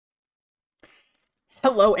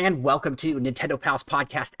Hello and welcome to Nintendo Pals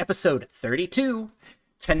Podcast episode 32.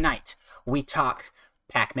 Tonight, we talk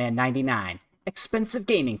Pac-Man 99, expensive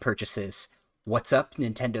gaming purchases, what's up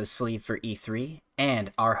Nintendo's sleeve for E3,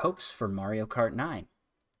 and our hopes for Mario Kart 9.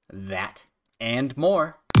 That and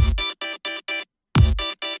more.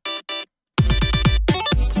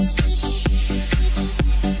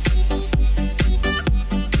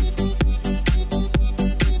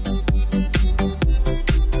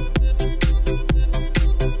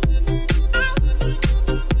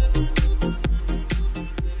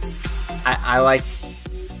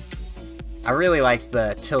 I really like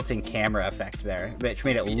the tilting camera effect there, which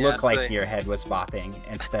made it look like your head was bopping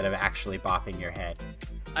instead of actually bopping your head.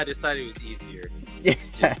 I decided it was easier to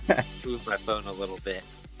just move my phone a little bit.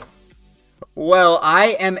 Well, I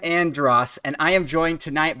am Andros, and I am joined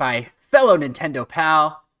tonight by fellow Nintendo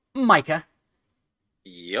pal, Micah.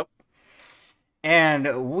 Yep.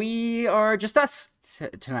 And we are just us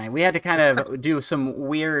tonight. We had to kind of do some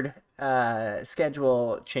weird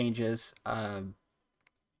schedule changes.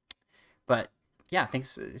 But yeah,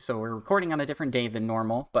 thanks. So we're recording on a different day than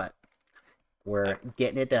normal, but we're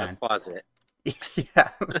getting it done. In the closet.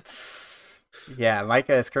 Yeah. Yeah,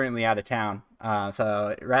 Micah is currently out of town.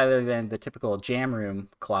 So rather than the typical jam room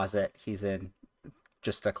closet, he's in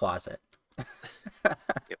just a closet.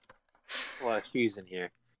 Yep. A lot of shoes in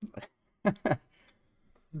here.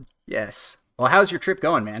 Yes. Well, how's your trip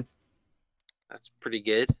going, man? That's pretty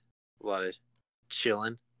good. A lot of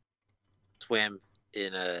chilling. Swam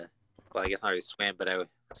in a... Well, I guess not really swam, but I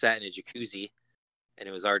sat in a jacuzzi, and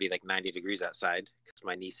it was already like 90 degrees outside because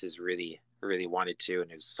my nieces really wanted to,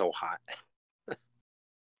 and it was so hot.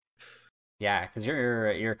 Yeah, because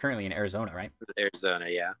you're currently in Arizona, right? Arizona,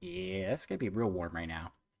 yeah. Yeah, it's gonna be real warm right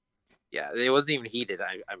now. Yeah, it wasn't even heated,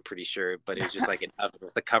 I'm pretty sure, but it was just like an oven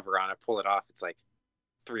with the cover on it. Pull it off, it's like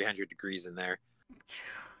 300 degrees in there.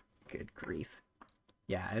 Good grief.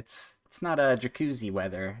 Yeah, it's not a jacuzzi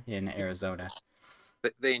weather in Arizona.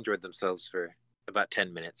 They enjoyed themselves for about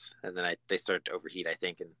 10 minutes, and then they started to overheat, I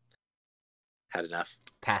think, and had enough.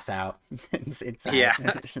 Pass out. It's Yeah.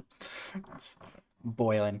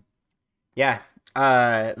 Boiling. Yeah.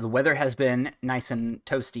 The weather has been nice and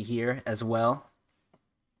toasty here as well.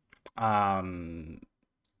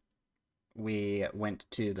 We went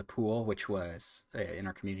to the pool, which was in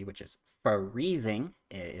our community, which is freezing.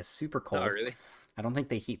 It is super cold. Oh, really? I don't think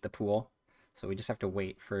they heat the pool. So we just have to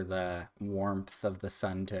wait for the warmth of the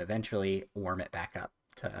sun to eventually warm it back up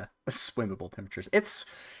to swimmable temperatures. It's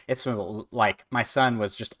swimmable. Like, my son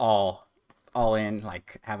was just all in,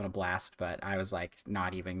 like, having a blast, but I was like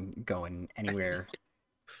not even going anywhere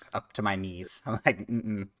up to my knees. I'm like,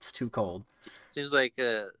 it's too cold. Seems like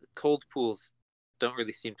cold pools don't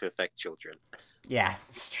really seem to affect children. Yeah,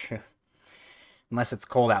 it's true. Unless it's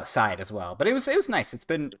cold outside as well. But it was nice. It's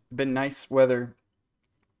been nice weather.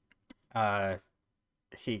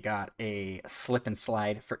 He got a slip and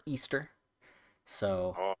slide for Easter,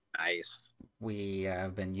 so nice. We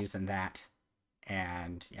have been using that,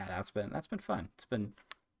 and yeah, that's been fun. It's been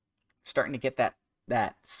starting to get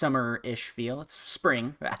that summer-ish feel. It's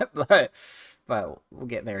spring, but we'll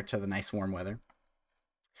get there to the nice warm weather.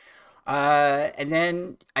 And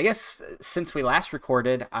then I guess since we last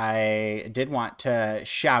recorded, I did want to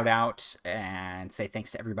shout out and say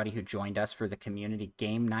thanks to everybody who joined us for the community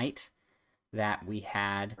game night that we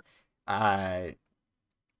had. Let's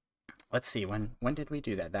see, when did we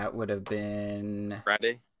do that? That would have been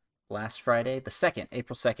Friday. Last Friday, the 2nd,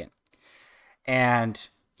 April 2nd. And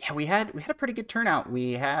yeah, we had a pretty good turnout.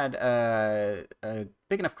 We had a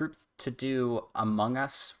big enough group to do Among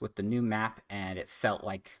Us with the new map, and it felt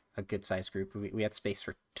like a good sized group. We had space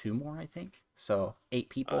for 2 more, I think. So 8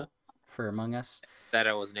 people for Among Us. That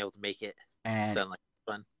I wasn't able to make it. And sound like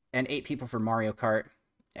fun. And 8 people for Mario Kart.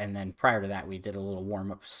 And then prior to that, we did a little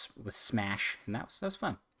warm-ups with Smash, and that was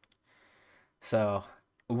fun. So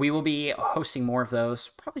we will be hosting more of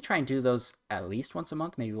those. Probably try and do those at least once a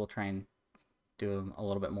month. Maybe we'll try and do them a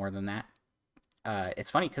little bit more than that. It's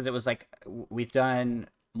funny because it was like we've done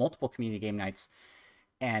multiple community game nights,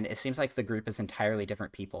 and it seems like the group is entirely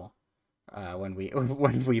different people when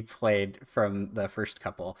we played from the first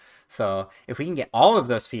couple. So if we can get all of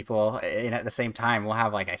those people in at the same time, we'll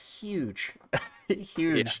have like a huge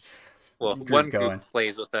Yeah. Well, group one going. group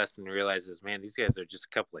plays with us and realizes, man, these guys are just a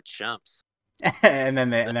couple of chumps. and then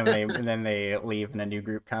they leave and a new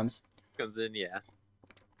group comes in. Yeah.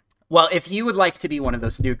 Well, if you would like to be one of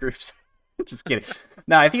those new groups, just kidding.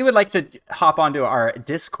 Now, if you would like to hop onto our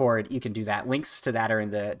Discord, you can do that. Links to that are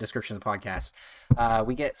in the description of the podcast.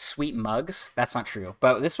 We get sweet mugs. That's not true,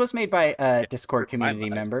 but this was made by a Discord community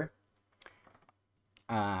member.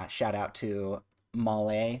 Shout out to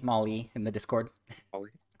Molly in the Discord. Molly.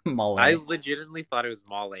 Molly. I legitimately thought it was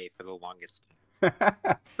Molly for the longest.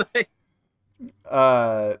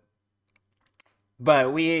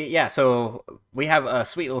 But so we have a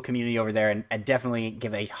sweet little community over there, and I definitely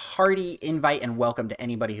give a hearty invite and welcome to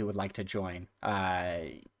anybody who would like to join.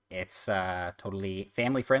 It's totally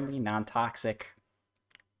family friendly, non-toxic,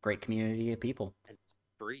 great community of people. And it's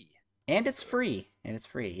free. And it's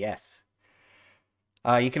free. Yes.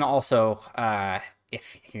 You can also,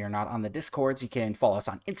 if you're not on the Discords, you can follow us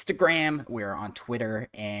on Instagram. We're on Twitter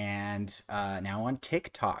and now on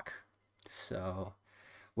TikTok. So,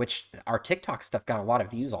 which our TikTok stuff got a lot of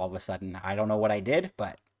views all of a sudden. I don't know what I did,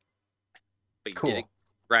 but you cool. Did it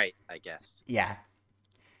right, I guess. Yeah,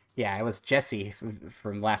 it was Jesse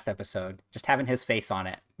from last episode. Just having his face on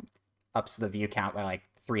it ups the view count by like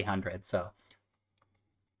 300. So,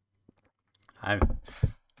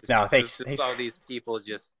 thanks. All these people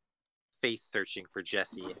just face searching for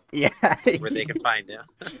Jesse. Yeah, where they can find him.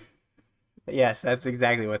 Yes, that's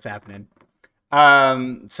exactly what's happening.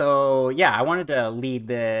 So yeah, I wanted to lead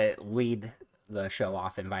the show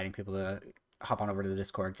off, inviting people to hop on over to the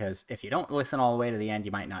Discord, because if you don't listen all the way to the end,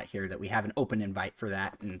 you might not hear that we have an open invite for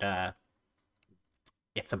that, and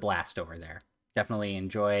it's a blast over there. Definitely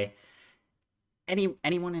enjoy.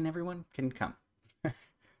 Anyone and everyone can come.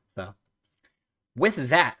 So with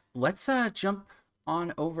that, let's jump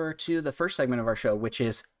on over to the first segment of our show, which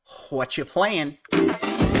is What You Playing?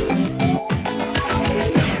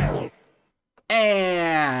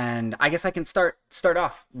 And I guess I can start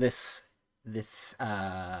off this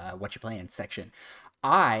What You Playing section.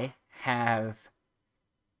 I have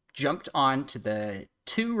jumped on to the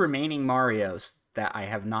 2 remaining Marios that I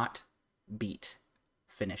have not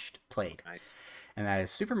played. Nice. And that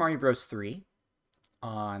is Super Mario Bros. 3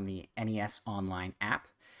 on the NES Online app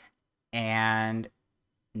and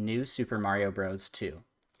New Super Mario Bros. 2.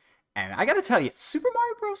 And I gotta tell you, Super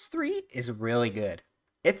Mario Bros. 3 is really good.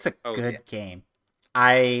 It's a good game.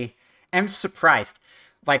 I am surprised.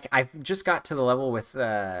 Like, I've just got to the level with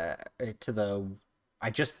I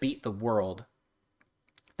just beat the world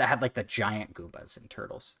that had like the giant Goombas and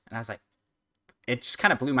turtles, and I was like, it just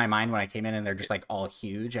kind of blew my mind when I came in and they're just like all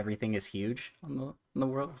huge. Everything is huge on the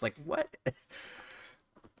world. I was like, what?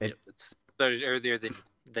 It started earlier than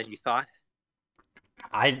you thought.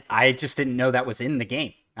 I just didn't know that was in the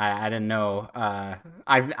game. I didn't know.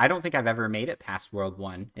 I don't think I've ever made it past World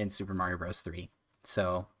 1 in Super Mario Bros. 3.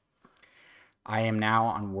 So I am now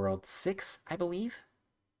on World 6, I believe.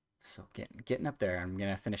 So getting up there. I'm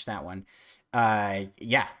gonna finish that one.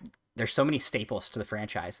 Yeah, there's so many staples to the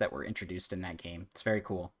franchise that were introduced in that game. It's very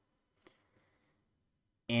cool.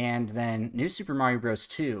 And then New Super Mario Bros.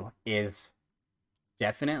 2 is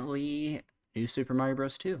definitely New Super Mario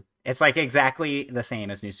Bros. 2. It's like exactly the same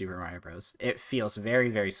as New Super Mario Bros. It feels very,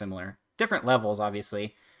 very similar. Different levels,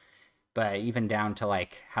 obviously, but even down to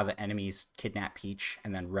like how the enemies kidnap Peach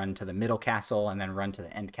and then run to the middle castle and then run to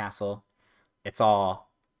the end castle. It's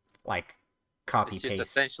all like copy paste. It's just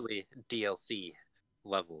essentially DLC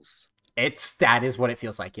levels. That is what it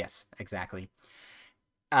feels like. Yes, exactly.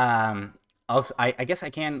 Also, I guess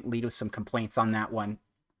I can lead with some complaints on that one.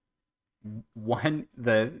 One,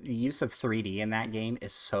 the use of 3D in that game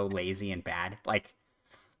is so lazy and bad. Like,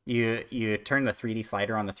 you turn the 3D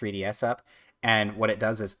slider on the 3DS up, and what it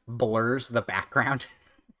does is blurs the background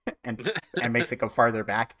and makes it go farther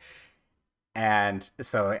back. And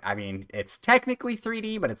so, I mean, it's technically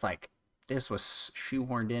 3D, but it's like, this was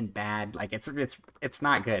shoehorned in bad. Like, it's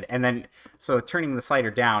not good. And then, so turning the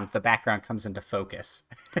slider down, the background comes into focus.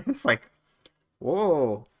 It's like,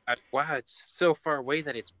 whoa. Wow, it's so far away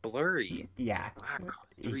that it's blurry. Yeah. Wow,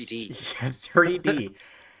 3D. Yeah, 3D.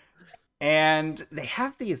 And they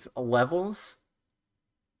have these levels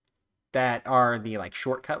that are the like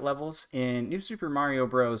shortcut levels. In New Super Mario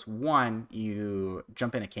Bros. 1, you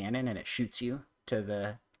jump in a cannon and it shoots you to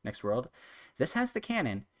the next world. This has the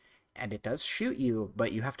cannon and it does shoot you,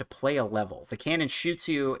 but you have to play a level. The cannon shoots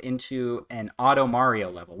you into an auto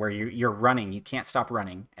Mario level where you're running. You can't stop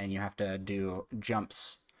running and you have to do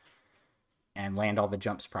jumps and land all the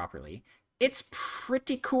jumps properly. It's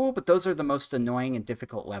pretty cool, but those are the most annoying and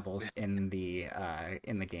difficult levels in the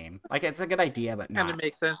game. Like, it's a good idea, but not. Kind of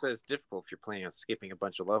makes sense that it's difficult if you're planning on skipping a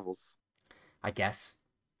bunch of levels. I guess.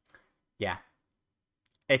 Yeah.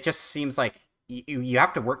 It just seems like you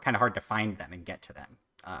have to work kind of hard to find them and get to them.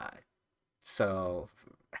 So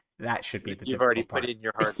that should be the You've difficult already part. put in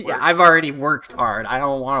your hard work. Yeah, I've already worked hard. I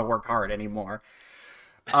don't want to work hard anymore.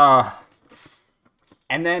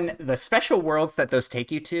 And then the special worlds that those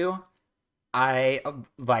take you to, I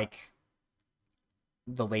like.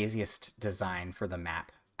 the laziest design for the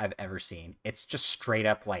map I've ever seen. It's just straight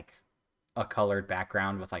up like a colored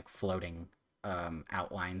background with like floating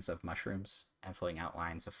outlines of mushrooms and floating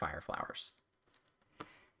outlines of fire flowers.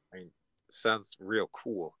 I mean, sounds real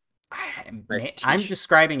cool. Nice I'm t-shirt.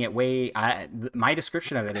 describing it way. My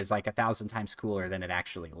description of it is like 1,000 times cooler than it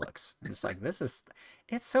actually looks. I'm just like,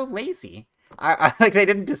 it's so lazy. I like they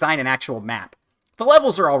didn't design an actual map. The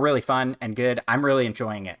levels are all really fun and good. I'm really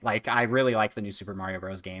enjoying it. Like I really like the new Super Mario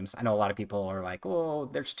Bros. Games. I know a lot of people are like, oh,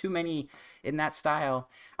 there's too many in that style.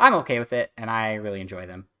 I'm okay with it, and I really enjoy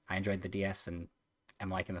them. I enjoyed the DS, and I'm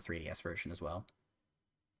liking the 3DS version as well.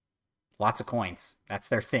 Lots of coins. That's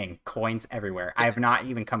their thing. Coins everywhere. I have not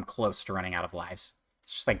even come close to running out of lives.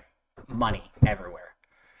 It's just like money everywhere.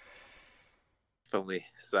 If only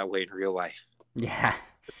it's that way in real life. Yeah.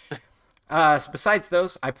 So besides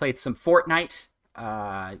those, I played some Fortnite.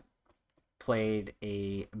 Played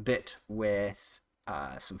a bit with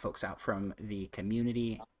some folks out from the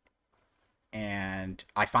community, and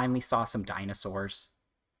I finally saw some dinosaurs.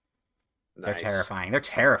 They're Nice. terrifying. They're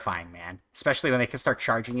terrifying, man. Especially when they can start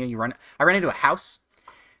charging you. I run into a house,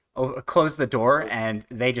 close the door, and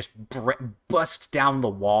they just bust down the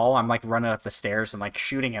wall. I'm like running up the stairs and like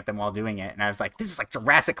shooting at them while doing it, and I was like, "This is like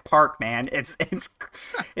Jurassic Park, man. It's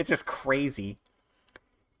just crazy."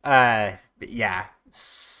 Yeah.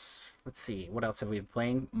 Let's see. What else have we been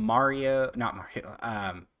playing? Mario, not Mario.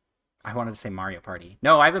 I wanted to say Mario Party.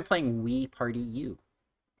 No, I've been playing Wii Party U,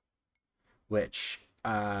 which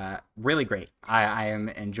really great. I am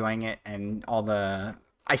enjoying it, and all the.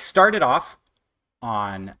 I started off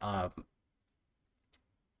on I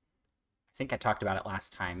think I talked about it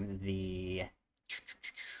last time. What's it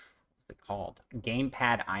called?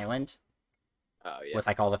 Gamepad Island Oh yeah. with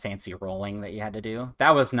like all the fancy rolling that you had to do.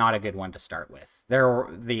 That was not a good one to start with. There were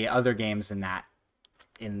the other games in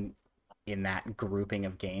in that grouping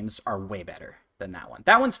of games are way better than that one.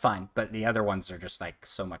 That one's fun, but the other ones are just like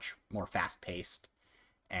so much more fast paced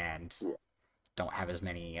and Yeah. don't have as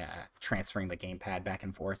many transferring the gamepad back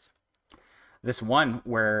and forth. This one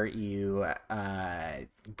where you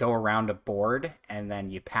go around a board and then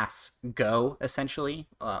you pass go essentially,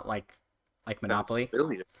 like Sounds Monopoly.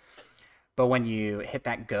 really But when you hit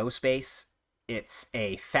that go space, it's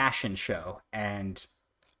a fashion show, and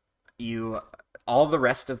you all the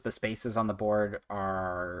rest of the spaces on the board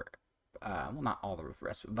are well, not all the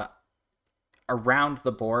rest, but around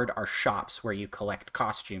the board are shops where you collect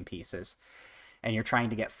costume pieces, and you're trying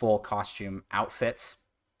to get full costume outfits.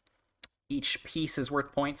 Each piece is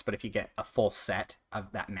worth points, but if you get a full set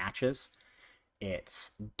of that matches,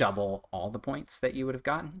 it's double all the points that you would have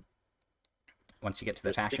gotten once you get to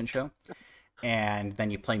the fashion show. And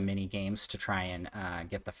then you play mini games to try and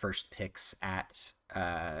get the first picks at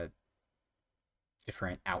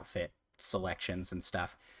different outfit selections and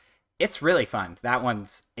stuff. It's really fun.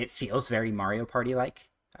 It feels very Mario Party like,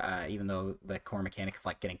 even though the core mechanic of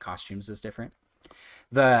like getting costumes is different.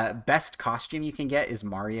 The best costume you can get is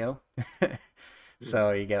Mario.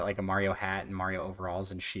 So you get like a Mario hat and Mario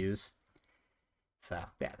overalls and shoes. So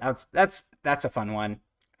yeah, that's a fun one.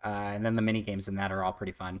 And then the mini games in that are all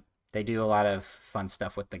pretty fun. They do a lot of fun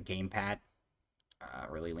stuff with the gamepad.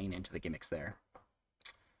 Really lean into the gimmicks there.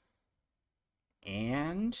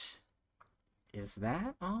 And is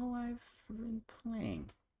that all I've been playing?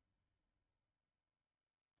 I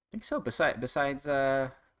think so. Besides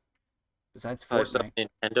Oh, you're such Fortnite. a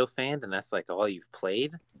Nintendo fan, and that's like all you've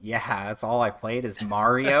played. Yeah, that's all I've played is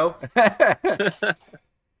Mario.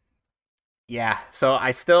 Yeah, so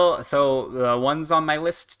the ones on my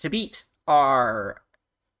list to beat are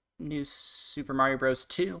New Super Mario Bros.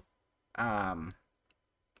 2, um,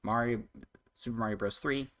 Mario Super Mario Bros.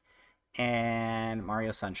 3, and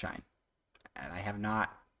Mario Sunshine. And I have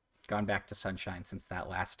not gone back to Sunshine since that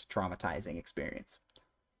last traumatizing experience.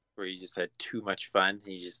 Where you just had too much fun,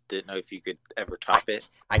 and you just didn't know if you could ever I, top it.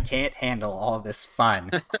 I can't handle all this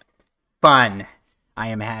fun I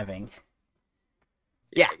am having.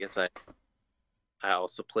 Yeah, Yeah, I guess I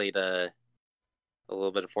also played a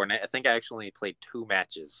little bit of Fortnite. I think I actually only played 2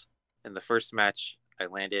 matches. In the first match, I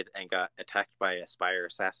landed and got attacked by a Spire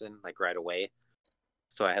assassin like right away.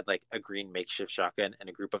 So I had like a green makeshift shotgun and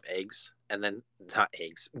a group of eggs, and then not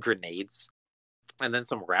eggs, grenades. And then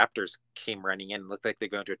some raptors came running in, looked like they're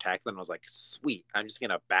going to attack them. I was like, sweet, I'm just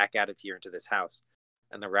gonna back out of here into this house.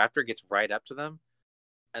 And the raptor gets right up to them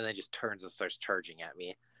and then just turns and starts charging at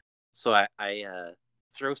me. So I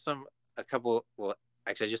throw a couple. Well,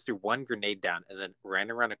 actually, I just threw one grenade down and then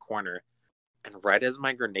ran around a corner. And right as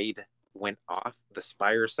my grenade went off, the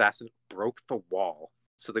Spire assassin broke the wall.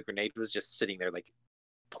 So the grenade was just sitting there, like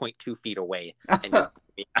 0.2 feet away and just blew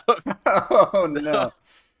me out. Oh no.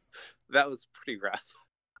 That was pretty rough.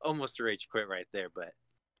 Almost a rage quit right there, but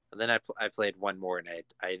then I played one more and I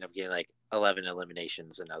ended up getting like 11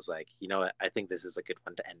 eliminations, and I was like, you know what? I think this is a good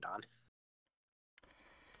one to end on.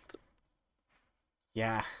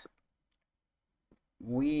 Yeah.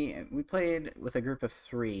 We played with a group of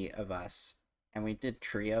 3 of us, and we did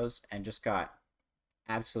trios and just got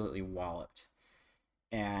absolutely walloped.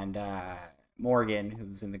 And Morgan,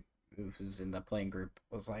 who's in the playing group,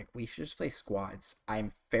 was like, we should just play squads.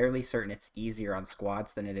 I'm fairly certain it's easier on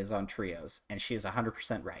squads than it is on trios, and she is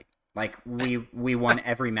 100% right. Like we won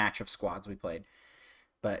every match of squads we played,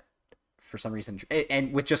 but for some reason,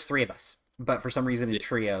 and with just 3 of us, but for some reason in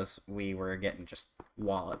trios we were getting just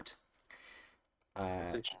walloped.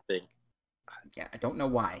 That's interesting. Yeah, I don't know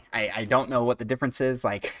why. I don't know what the difference is.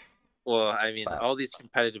 Like, well, I mean, all these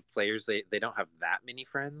competitive players, they don't have that many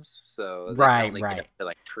friends, so they right, can only get up to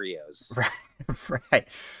like trios.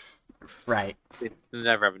 Right. They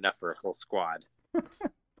never have enough for a full squad.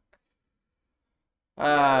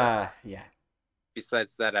 Yeah.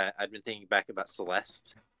 Besides that, I'd been thinking back about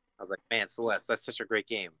Celeste. I was like, man, Celeste, that's such a great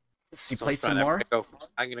game. So you played some more?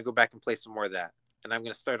 I'm gonna go back and play some more of that, and I'm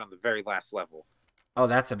gonna start on the very last level. Oh,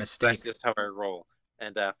 that's a mistake. That's just how I roll.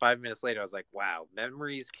 And 5 minutes later, I was like, wow,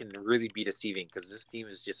 memories can really be deceiving because this game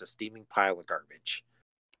is just a steaming pile of garbage.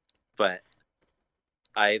 But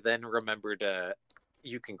I then remembered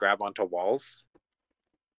you can grab onto walls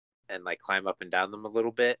and like climb up and down them a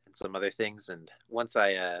little bit and some other things. And once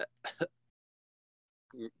I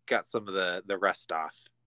got some of the rust off,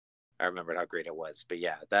 I remembered how great it was. But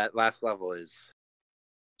yeah, that last level is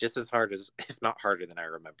just as hard as, if not harder than I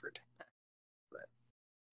remembered.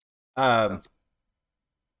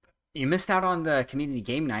 You missed out on the community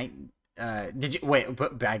game night. Did you wait?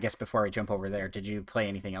 But I guess before I jump over there, did you play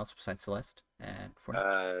anything else besides Celeste? And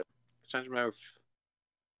I'm trying to remember if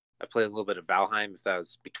I played a little bit of Valheim. If that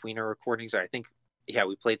was between our recordings, or I think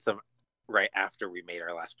we played some right after we made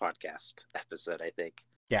our last podcast episode. I think.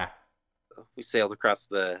 Yeah. We sailed across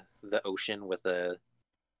the ocean with a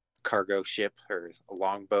cargo ship or a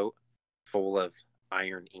longboat full of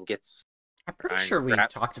iron ingots. I'm pretty sure we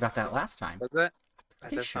talked about that last time. Was that?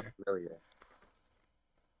 That's sure. Not familiar.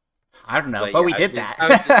 I don't know, but we did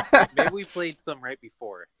that. Maybe we played some right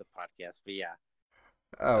before the podcast, but yeah.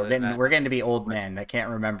 Oh, then we're getting to be old men that can't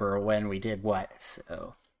remember when we did what.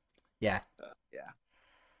 So, yeah. Yeah.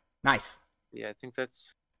 Nice. Yeah, I think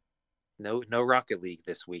that's no Rocket League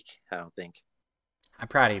this week. I don't think. I'm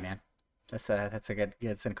proud of you, man. That's a good.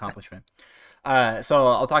 It's an accomplishment. So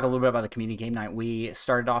I'll talk a little bit about the community game night. We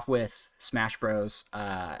started off with Smash Bros.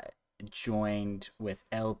 Joined with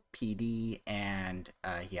LPD, and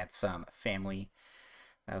he had some family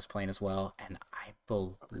that was playing as well, and I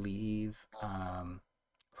believe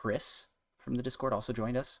Chris from the Discord also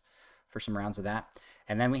joined us for some rounds of that.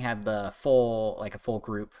 And then we had the full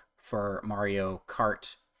group for Mario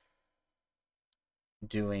Kart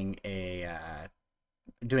doing a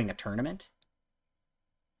tournament.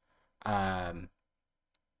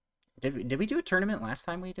 Did we do a tournament last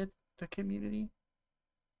time we did the community?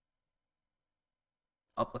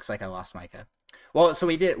 Oh, looks like I lost Micah. Well, so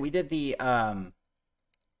we did the Mario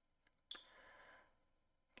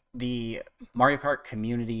Kart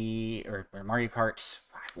community or Mario Kart,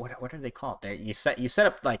 what are they called? You set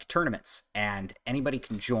up like tournaments, and anybody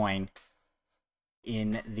can join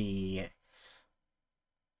into the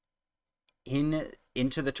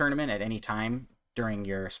tournament at any time during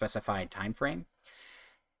your specified time frame.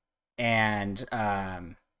 And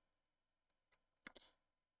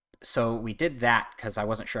so we did that because I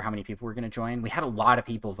wasn't sure how many people were going to join. We had a lot of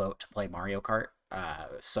people vote to play Mario Kart.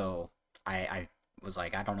 So I was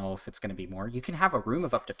like, I don't know if it's going to be more. You can have a room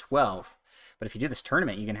of up to 12, but if you do this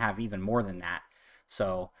tournament, you can have even more than that.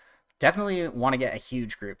 So definitely want to get a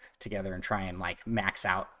huge group together and try and like max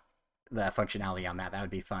out the functionality on that. That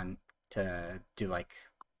would be fun to do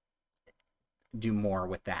more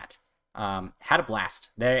with that. Had a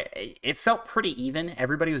blast. It felt pretty even.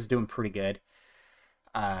 Everybody was doing pretty good.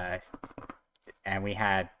 And we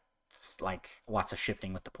had like lots of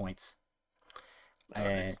shifting with the points.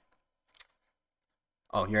 Nice.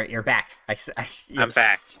 Oh, you're back. I'm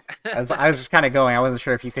back. I was just kind of going. I wasn't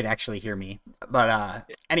sure if you could actually hear me, but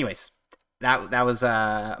anyways, that was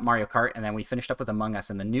Mario Kart, and then we finished up with Among Us,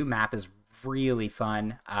 and the new map is really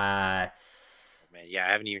fun. Man, yeah,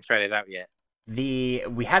 I haven't even tried it out yet.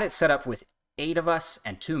 We had it set up with 8 of us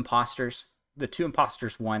and 2 imposters. The 2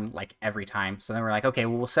 imposters won like every time. So then we're like, okay,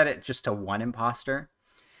 well, we'll set it just to 1 imposter.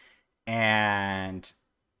 And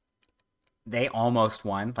they almost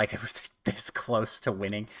won. Like, they were this close to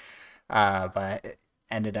winning. But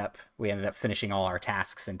we ended up finishing all our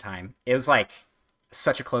tasks in time. It was like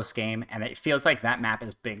such a close game, and it feels like that map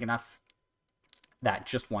is big enough that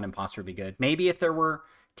just one imposter would be good. Maybe if there were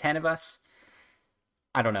 10 of us,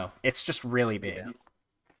 I don't know. It's just really big. Yeah.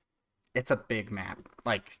 It's a big map.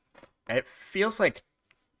 Like, it feels like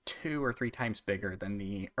 2 or 3 times bigger than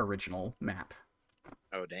the original map.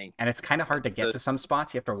 Oh, dang. And it's kind of hard to get to some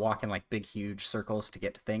spots. You have to walk in like big, huge circles to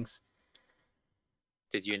get to things.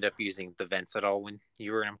 Did you end up using the vents at all when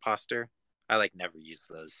you were an imposter? I like never use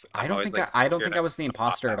those. I don't think I was the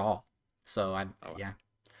imposter at all. So yeah.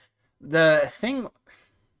 The thing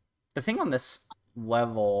on this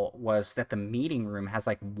level was that the meeting room has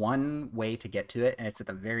like one way to get to it, and it's at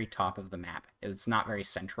the very top of the map. It's not very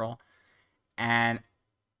central, and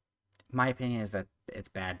my opinion is that it's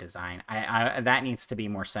bad design. That needs to be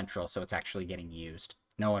more central so it's actually getting used.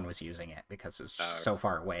 No one was using it because it was just so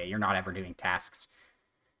far away. You're not ever doing tasks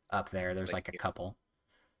up there. There's like a couple.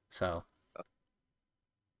 So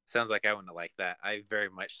sounds like I wouldn't like that. I very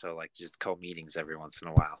much so like just call meetings every once in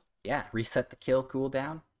a while. Yeah, reset the kill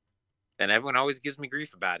cooldown. And everyone always gives me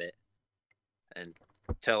grief about it.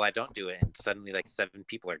 Until I don't do it, and suddenly like 7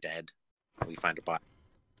 people are dead. And we find a bot.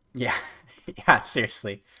 Yeah. Yeah,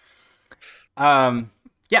 seriously.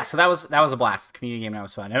 Yeah, so that was a blast. The community game, that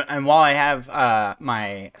was fun. And while I have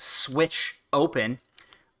my Switch open,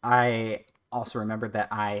 I also remembered that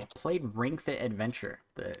I played Ring Fit Adventure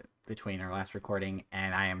between our last recording,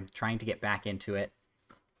 and I am trying to get back into it.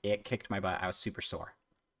 It kicked my butt. I was super sore,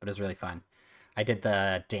 but it was really fun. I did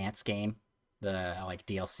the dance game, the like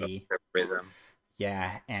DLC. Rhythm.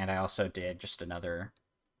 Yeah, and I also did just another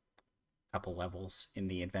couple levels in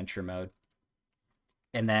the adventure mode.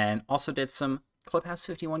 And then also did some Clubhouse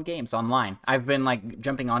 51 games online. I've been like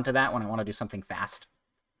jumping onto that when I want to do something fast.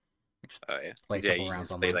 Oh yeah. Play a couple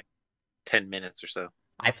rounds online. Play like 10 minutes or so.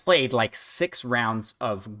 I played like 6 rounds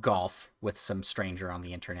of golf with some stranger on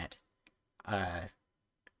the internet.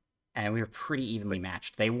 And we were pretty evenly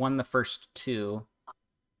matched. They won the first 2,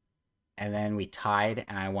 and then we tied,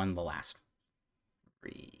 and I won the last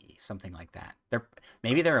 3, something like that.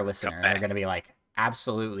 Maybe they're a listener, and they're going to be like,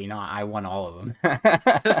 absolutely not. I won all of them.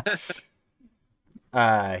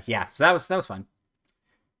 Yeah, so that was fun.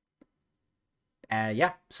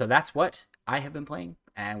 Yeah, so that's what I have been playing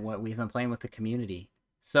and what we've been playing with the community.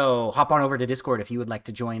 So hop on over to Discord if you would like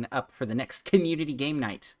to join up for the next community game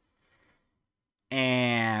night.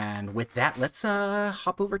 And with that, let's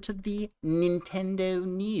hop over to the Nintendo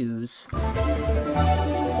news.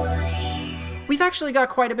 We've actually got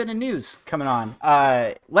quite a bit of news coming on.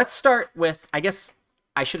 Let's start with, I guess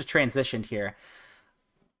I should have transitioned here.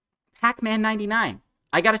 Pac-Man 99.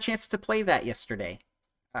 I got a chance to play that yesterday.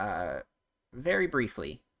 Very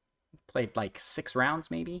briefly. Played like 6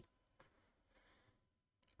 rounds, maybe.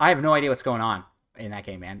 I have no idea what's going on in that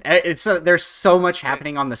game, man. There's so much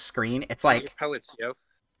happening on the screen. It's like... Eat pellets, yo.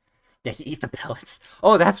 Yeah, you eat the pellets.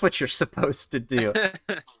 Oh, that's what you're supposed to do.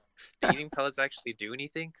 Do eating pellets actually do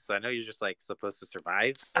anything? So I know you're just like supposed to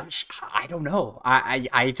survive. I don't know.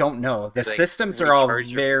 I don't know. The systems are all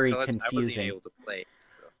very confusing. I wasn't able to play.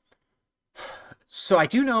 So I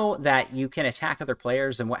do know that you can attack other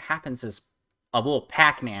players, and what happens is a little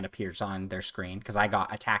Pac-Man appears on their screen, because I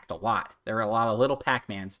got attacked a lot. There are a lot of little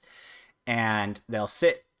Pac-Mans, and they'll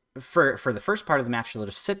sit for the first part of the match. They'll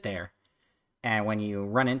just sit there, and when you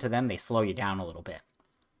run into them, they slow you down a little bit,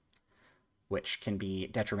 which can be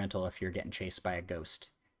detrimental if you're getting chased by a ghost.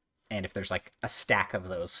 And if there's like a stack of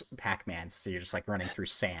those Pac-Mans, so you're just like running through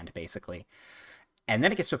sand, basically. And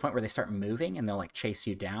then it gets to a point where they start moving, and they'll like chase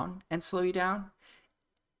you down and slow you down.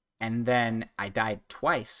 And then I died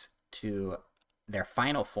twice to their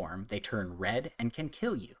final form. They turn red and can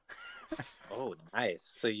kill you. Oh, nice.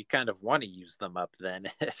 So you kind of want to use them up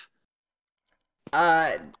then.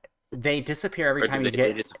 They disappear every time you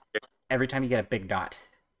get a big dot.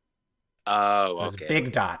 Oh, those okay.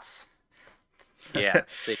 Big dots. Yeah,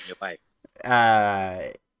 save your life.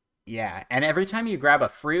 Yeah, and every time you grab a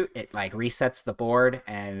fruit, it like resets the board,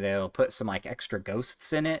 and they'll put some like extra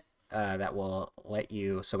ghosts in it that will let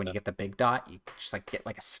you. So when you get the big dot, you just like get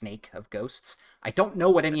like a snake of ghosts. I don't know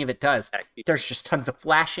what any of it does. There's just tons of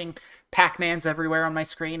flashing Pac-Mans everywhere on my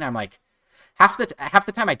screen. I'm like, half the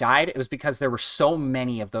time I died, it was because there were so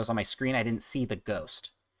many of those on my screen, I didn't see the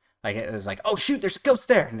ghost. Like it was like, oh shoot, there's a ghost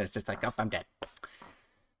there, and it's just like, oh, I'm dead.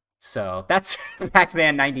 So that's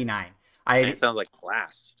Pac-Man 99. It sounds like a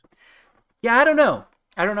blast. Yeah, I don't know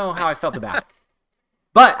how I felt about it.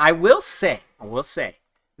 But I will say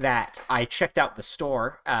that I checked out the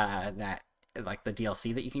store, that like the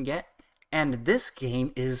DLC that you can get, And this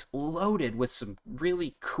game is loaded with some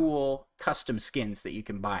really cool custom skins that you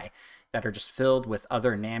can buy that are just filled with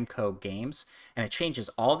other Namco games. And it changes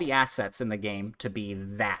all the assets in the game to be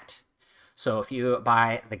that. So if you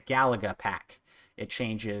buy the Galaga pack, it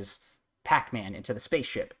changes Pac-Man into the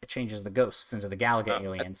spaceship. It changes the ghosts into the Galaga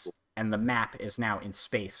aliens. And the map is now in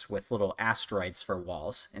space with little asteroids for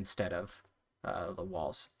walls instead of the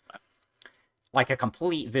walls. Like a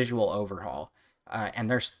complete visual overhaul. And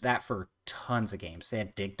there's that for tons of games. They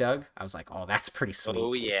had Dig Dug. I was like, oh, that's pretty sweet.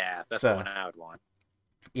 Oh, yeah. That's the one I would want.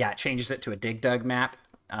 Yeah, it changes it to a Dig Dug map.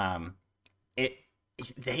 They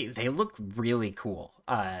look really cool.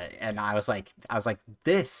 And I was like,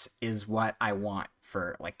 this is what I want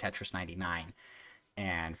for like Tetris 99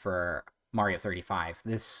 and for Mario 35.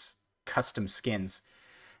 This custom skins,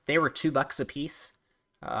 they were $2 a piece.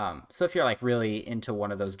 So if you're like really into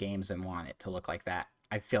one of those games and want it to look like that,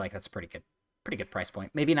 I feel like that's a pretty good price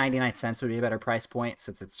point. Maybe 99 cents would be a better price point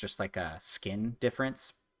since it's just like a skin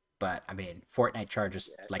difference. But I mean, Fortnite charges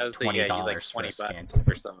like $20 for a skin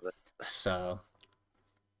for some of it. So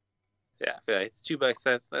yeah, I feel like it's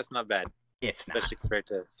 $2. That's not bad. It's not, especially compared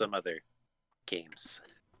to some other games.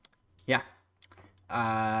 Yeah.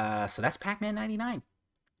 So that's Pac-Man 99.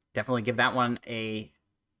 Definitely give that one a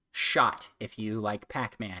shot if you like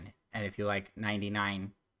Pac-Man and if you like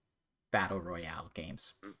 99 Battle Royale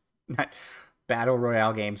games. Battle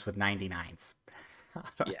Royale games with 99s.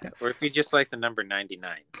 Yeah, or if you just like the number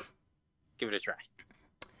 99, give it a try.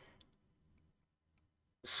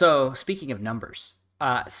 So, speaking of numbers,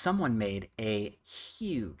 someone made a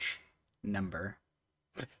huge number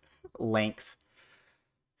length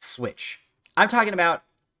Switch. I'm talking about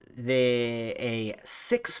a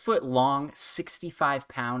 6-foot long,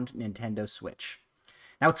 65-pound Nintendo Switch.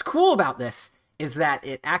 Now, what's cool about this is that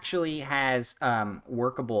it actually has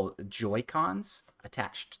workable Joy-Cons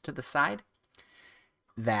attached to the side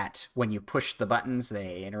that when you push the buttons,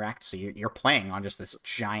 they interact. So you're playing on just this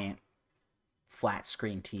giant flat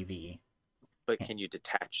screen TV. But can you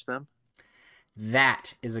detach them?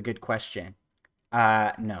 That is a good question.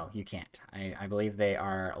 No, you can't. I believe they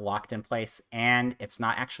are locked in place, and it's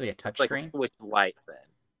not actually a touchscreen. Like a Switch Lite, then.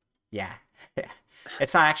 Yeah.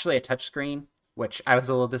 It's not actually a touchscreen, which I was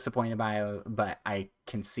a little disappointed by, but I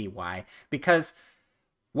can see why. Because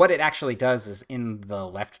what it actually does is in the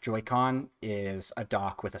left Joy-Con is a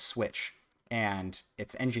dock with a switch, and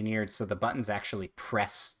it's engineered so the buttons actually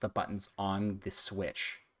press the buttons on the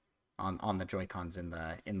Switch, on the Joy-Cons in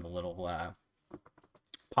the little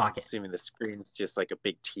pocket. Assuming the screen's just like a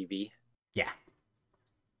big TV. Yeah.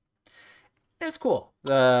 It was cool.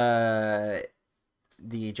 The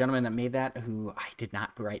gentleman that made that, who I did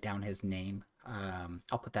not write down his name,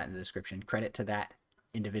 I'll put that in the description. Credit to that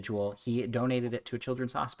individual. He donated it to a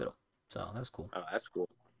children's hospital. So that was cool. Oh, that's cool.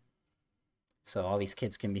 So all these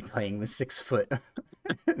kids can be playing the 6-foot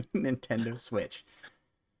Nintendo Switch.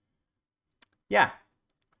 Yeah.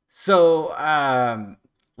 So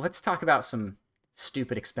let's talk about some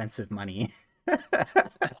stupid expensive money.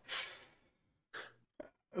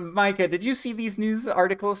 Micah, did you see these news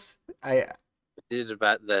articles? I did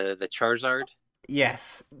about the Charizard.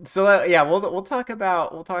 Yes. So yeah, we'll talk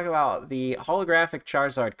about the holographic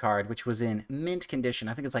Charizard card, which was in mint condition.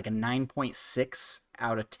 I think it's like a 9.6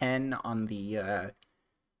 out of 10 on the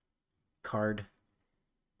card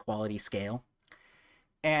quality scale.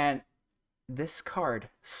 And this card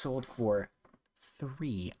sold for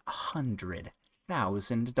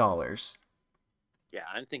 $300,000. Yeah,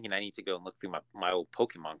 I'm thinking I need to go and look through my old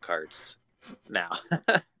Pokemon cards now.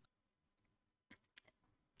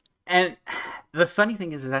 And the funny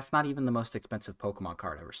thing is that's not even the most expensive Pokemon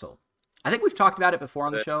card ever sold. I think we've talked about it before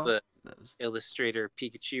on the show. The Illustrator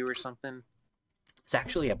Pikachu or something? It's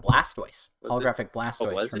actually a Blastoise. Holographic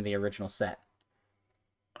Blastoise from the original set.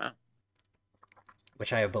 Wow.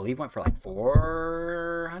 Which I believe went for like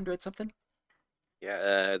 400 something.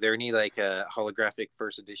 Yeah, are there any like holographic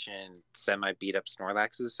first edition semi beat up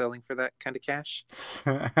Snorlaxes selling for that kind of cash?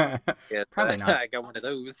 Yeah, probably not. I got one of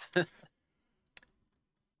those.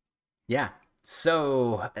 Yeah.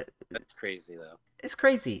 So that's crazy though. It's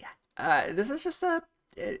crazy. This is just at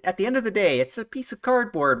the end of the day, it's a piece of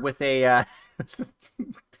cardboard with a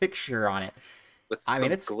picture on it. With some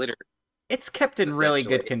glitter. It's kept in really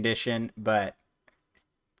good condition, but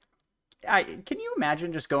can you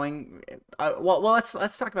imagine just going? Well,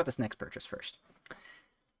 let's talk about this next purchase first.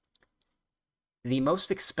 The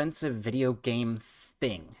most expensive video game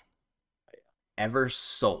thing ever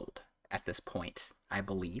sold at this point, I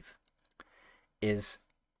believe, is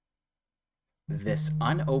this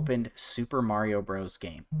unopened Super Mario Bros.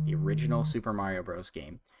 Game. The original Super Mario Bros.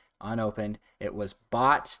 Game. Unopened. It was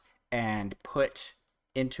bought and put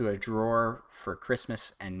into a drawer for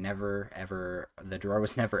Christmas, and never ever the drawer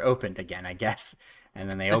was never opened again, I guess. And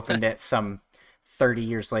then they opened it some 30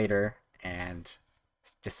 years later and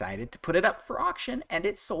decided to put it up for auction, and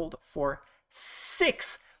it sold for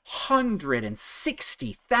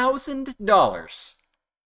 $660,000.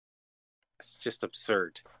 It's just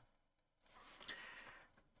absurd.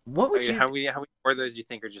 What would I mean, you? how many more of those do you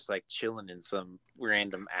think are just like chilling in some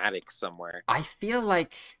random attic somewhere? I feel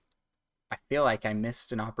like I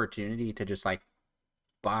missed an opportunity to just like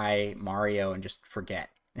buy Mario and just forget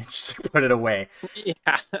and just put it away.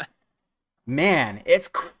 Yeah. Man, it's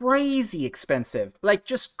crazy expensive. Like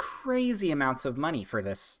just crazy amounts of money for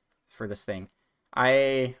this thing.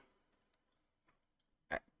 I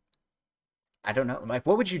I don't know. Like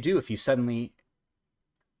what would you do if you suddenly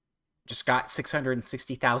just got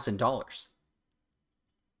 $660,000?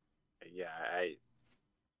 Yeah, I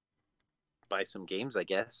buy some games, I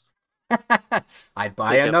guess. I'd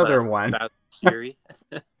buy Pick up, another one. Bowser's Fury.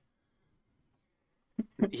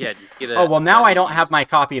 Yeah, just get a. Oh, well, now I don't set have my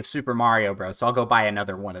copy of Super Mario Bros, so I'll go buy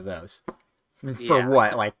another one of those. For Yeah.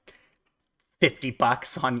 what? Like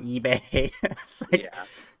 $50 on eBay? It's like Yeah,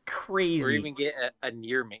 crazy. or even get a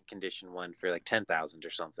near mint condition one for like 10,000 or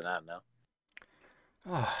something. I don't know.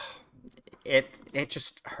 It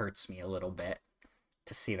just hurts me a little bit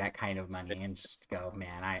to see that kind of money and just go,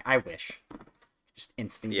 man, I wish. Just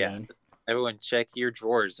instant Yeah. gain. Everyone, check your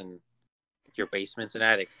drawers and your basements and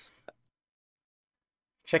attics.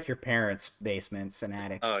 Check your parents' basements and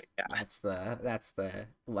attics. Oh yeah, That's the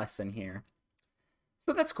lesson here.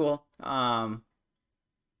 So that's cool. All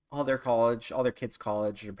their kids'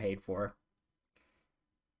 college are paid for.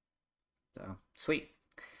 So sweet.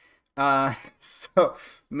 So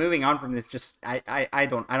moving on from this, just I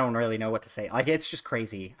don't really know what to say. Like it's just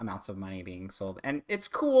crazy amounts of money being sold, and it's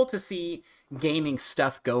cool to see gaming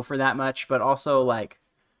stuff go for that much, but also like,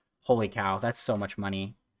 holy cow, that's so much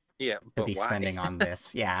money yeah. to But be why? spending on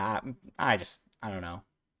this. Yeah, I don't know.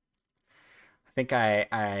 I think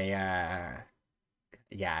yeah,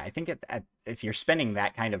 I think if you're spending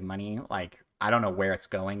that kind of money, like I don't know where it's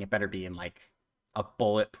going. It better be in like a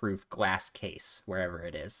bulletproof glass case wherever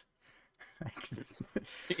it is.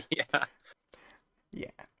 Yeah, Yeah.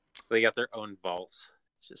 they got their own vault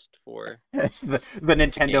just for. The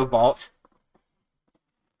Nintendo Vault.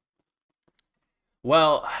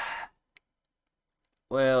 Well,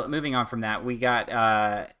 moving on from that, we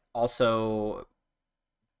got also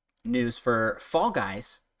news for Fall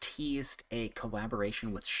Guys teased a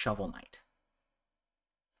collaboration with Shovel Knight.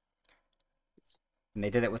 And they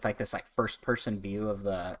did it with like this like first person view of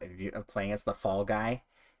playing as the Fall Guy,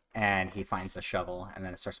 and he finds a shovel, and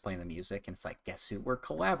then it starts playing the music, and it's like, guess who we're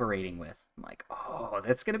collaborating with? I'm like, oh,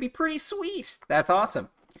 that's gonna be pretty sweet. That's awesome.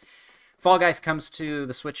 Fall Guys comes to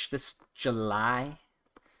the Switch this July,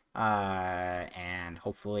 and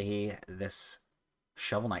hopefully this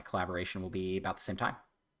Shovel Knight collaboration will be about the same time.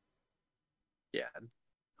 Yeah,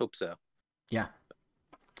 hope so. Yeah.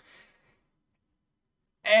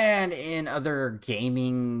 And in other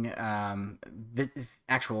gaming,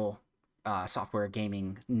 actual software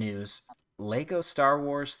gaming news, Lego Star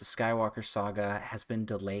Wars: The Skywalker Saga has been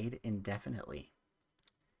delayed indefinitely.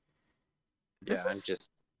 Yeah, I'm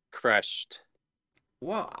just crushed.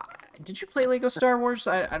 Well, did you play Lego Star Wars?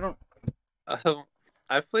 I don't.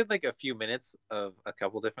 I've played like a few minutes of a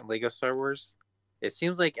couple different Lego Star Wars. It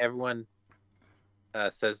seems like everyone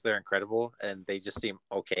says they're incredible, and they just seem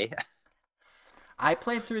okay. I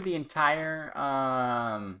played through the entire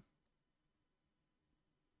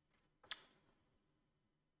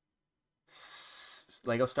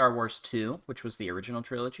Lego Star Wars 2, which was the original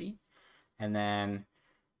trilogy, and then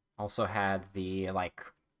also had the like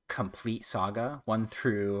complete saga 1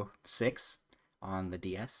 through 6 on the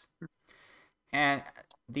DS. And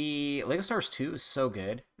the Lego Star Wars 2 is so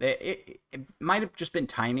good. It might have just been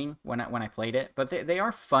timing when I played it, but they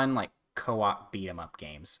are fun like co-op beat 'em up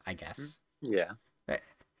games, I guess. Yeah.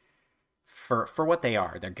 For what they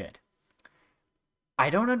are, they're good. I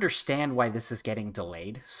don't understand why this is getting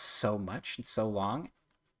delayed so much and so long.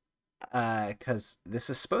 Because this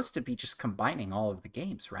is supposed to be just combining all of the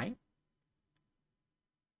games, right?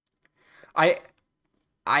 I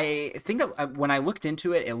think that when I looked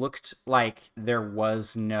into it, it looked like there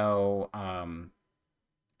was no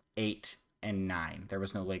 8 and 9. There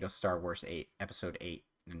was no Lego Star Wars 8, Episode 8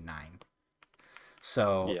 and 9.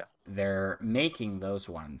 So Yeah. they're making those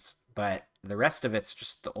ones, but the rest of it's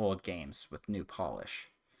just the old games with new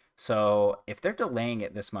polish. So if they're delaying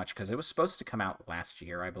it this much, because it was supposed to come out last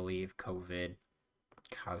year, I believe, COVID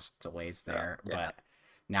caused delays there, Yeah. but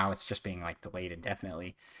now it's just being like delayed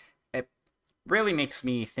indefinitely. really makes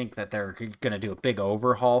me think that they're going to do a big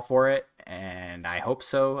overhaul for it, and I hope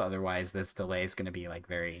so. Otherwise, this delay is going to be like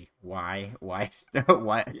very why why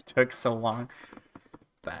it took so long.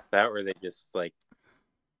 But That or they just like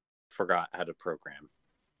forgot how to program.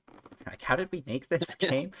 like, how did we make this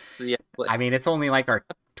game? Yeah, I mean, it's only like our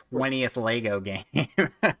 20th Lego game.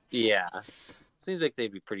 yeah. Seems like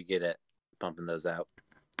they'd be pretty good at pumping those out.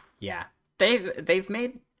 Yeah, they've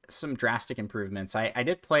made some drastic improvements. I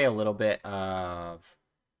did play a little bit of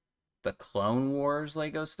the Clone Wars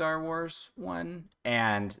Lego Star Wars one,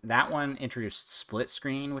 and that one introduced split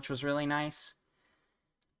screen, which was really nice.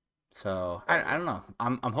 So I don't know.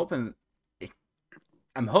 I'm hoping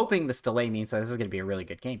this delay means that this is going to be a really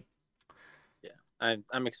good game. Yeah, I'm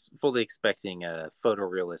fully expecting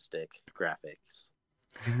photorealistic graphics.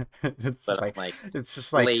 It's But just like like it's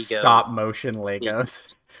just like Lego. stop motion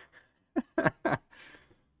Legos.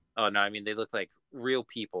 Oh no, I mean they look like real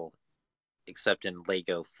people, except in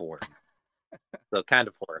Lego form. So kind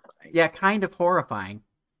of horrifying. Yeah, kind of horrifying.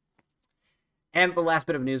 And the last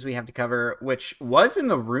bit of news we have to cover, which was in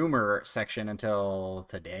the rumor section until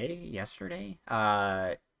yesterday,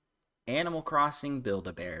 Animal Crossing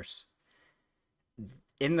Build-A-Bears.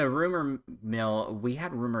 In the rumor mill, we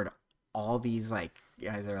had rumored all these, like,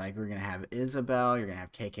 guys are like, we're going to have Isabelle, you're going to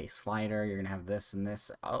have KK Slider, you're going to have this and this,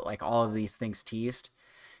 like all of these things teased.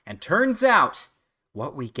 And turns out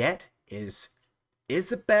what we get is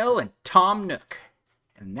Isabelle and Tom Nook.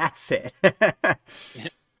 And that's it.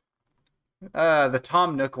 The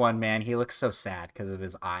Tom Nook one, man, he looks so sad because of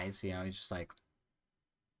his eyes. You know, he's just like,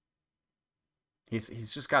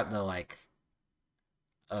 he's just got the like,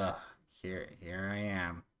 here I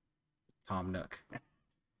am, Tom Nook.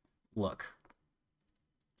 Look.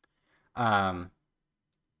 And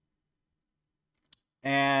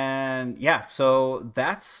yeah, so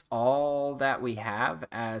that's all that we have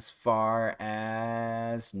as far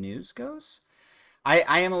as news goes.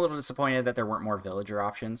 I am a little disappointed that there weren't more villager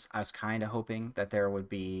options. I was kind of hoping that there would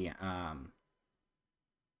be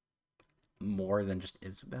more than just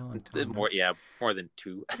Isabelle and Tom. More than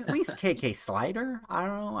two. At least KK Slider. I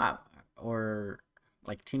don't know, or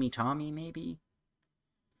like Timmy Tommy maybe.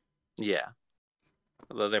 Yeah,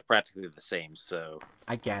 although they're practically the same. So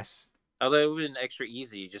I guess. Although it would have been extra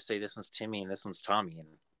easy, you just say this one's Timmy and this one's Tommy, and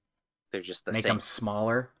they're just the Make same. them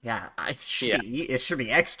smaller. Yeah, it should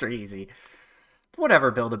be extra easy.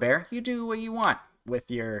 Whatever, Build-A-Bear, you do what you want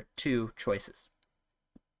with your two choices,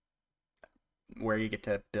 where you get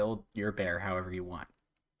to build your bear however you want.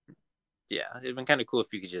 Yeah, it'd been kind of cool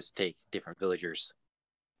if you could just take different villagers'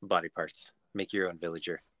 body parts, make your own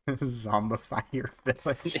villager. Zombify your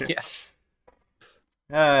villager.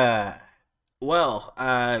 Yeah.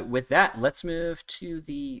 With that, let's move to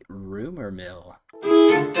the rumor mill.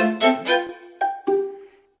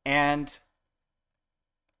 And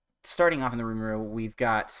starting off in the rumor mill, we've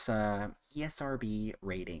got some ESRB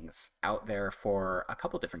ratings out there for a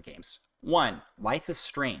couple different games. One, Life is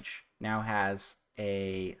Strange now has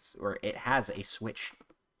a Switch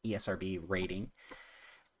ESRB rating.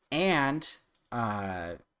 And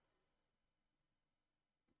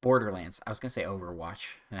Borderlands. I was going to say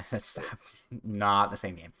Overwatch. That's not the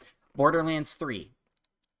same game. Borderlands 3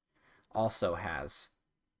 also has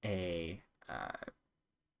a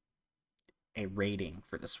rating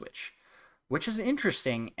for the Switch, which is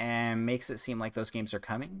interesting and makes it seem like those games are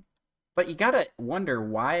coming. But you gotta wonder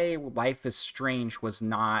why Life is Strange was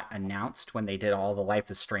not announced when they did all the Life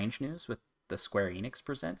is Strange news with the Square Enix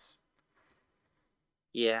Presents.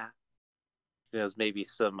 Yeah. It was maybe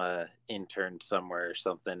some intern somewhere or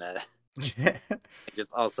something.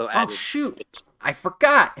 Just also added. Oh shoot! Switch. I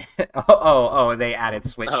forgot. Oh! They added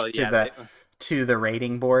Switch to the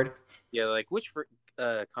rating board. Yeah, like which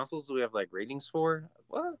consoles do we have like ratings for?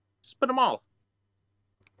 Well, just put them all.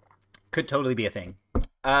 Could totally be a thing.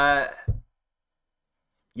 Yeah.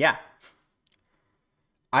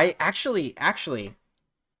 I actually.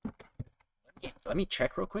 Let me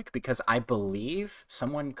check real quick because I believe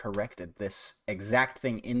someone corrected this exact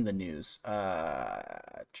thing in the news. I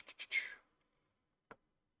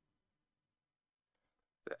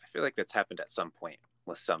feel like that's happened at some point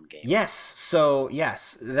with some games. Yes. So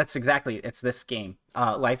yes, that's exactly. It's this game.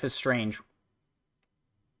 Life is Strange.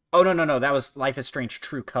 Oh no! That was Life is Strange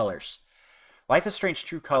True Colors. Life is Strange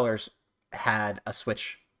True Colors had a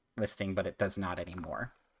Switch listing, but it does not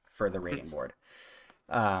anymore for the rating board.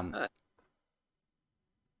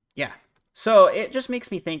 Yeah. So it just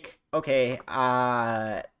makes me think, okay,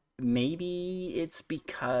 maybe it's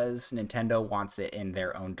because Nintendo wants it in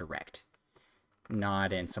their own direct,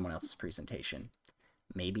 not in someone else's presentation.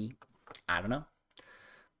 Maybe. I don't know.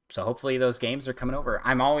 So hopefully those games are coming over.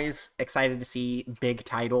 I'm always excited to see big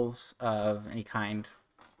titles of any kind,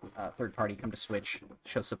 third party, come to Switch,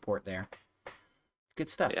 show support there. Good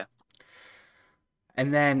stuff. Yeah.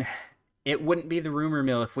 And then it wouldn't be the rumor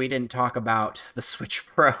mill if we didn't talk about the Switch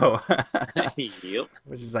Pro, Yep.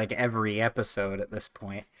 which is like every episode at this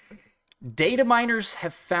point. Data miners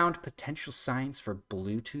have found potential signs for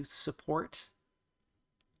Bluetooth support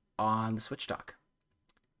on the Switch dock.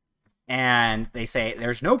 And they say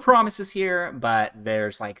there's no promises here, but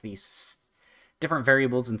there's like these different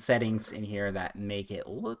variables and settings in here that make it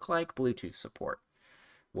look like Bluetooth support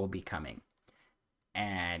will be coming.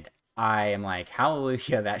 And I am like,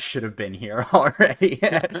 hallelujah, that should have been here already.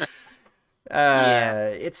 Yeah.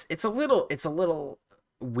 It's a little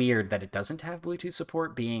weird that it doesn't have Bluetooth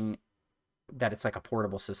support, being that it's like a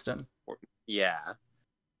portable system. Yeah.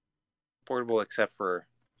 Portable except for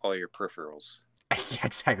all your peripherals. Yeah,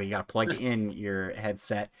 exactly. You got to plug in your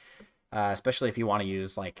headset, especially if you want to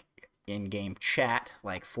use like in-game chat,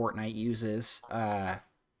 like Fortnite uses. Yeah.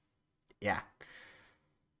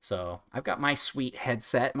 So I've got my sweet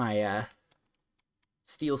headset, my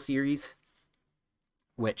Steel Series,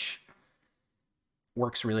 which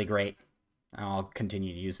works really great. I'll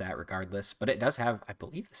continue to use that regardless. But it does have, I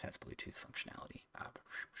believe this has Bluetooth functionality.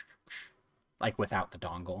 Like without the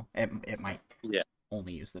dongle. It might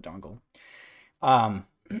only use the dongle.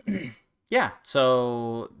 Yeah,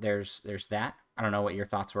 so there's that. I don't know what your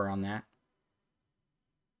thoughts were on that.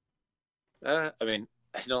 I mean,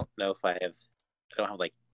 I don't know if I don't have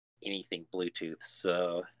like anything Bluetooth,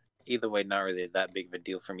 so either way, not really that big of a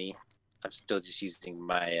deal for me. I'm still just using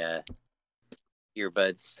my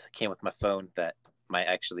earbuds that came with my phone that might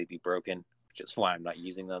actually be broken, which is why I'm not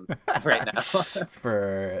using them right now. Not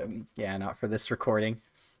for this recording.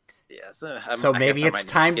 Yeah, so So maybe it's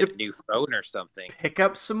time to get a new phone or something. Pick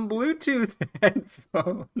up some Bluetooth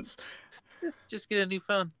headphones. Just get a new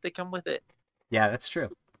phone. They come with it. Yeah, that's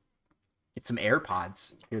true. Get some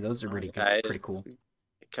AirPods. Here, those are pretty good, pretty cool.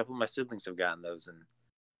 A couple of my siblings have gotten those, and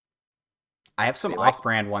I have some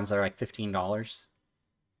off-brand ones that are like $15.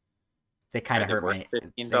 They kind of hurt my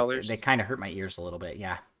 $15. They kind of hurt my ears a little bit.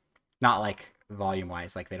 Yeah, not like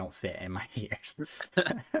volume-wise, like they don't fit in my ears.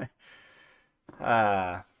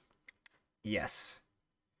 Yes.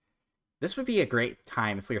 This would be a great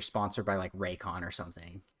time if we were sponsored by like Raycon or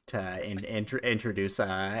something to introduce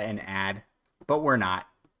an ad, but we're not.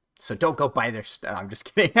 So don't go buy their stuff. I'm just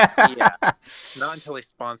kidding. Yeah, not until they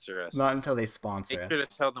sponsor us. Not until they sponsor us. Make sure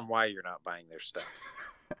to tell them why you're not buying their stuff.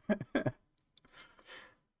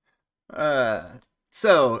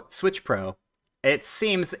 So Switch Pro, it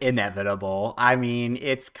seems inevitable. I mean,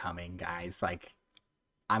 it's coming, guys. Like,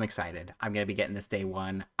 I'm excited. I'm going to be getting this day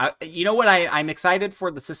one. You know what? I'm excited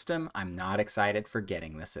for the system. I'm not excited for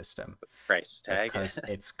getting the system. Price tag. Because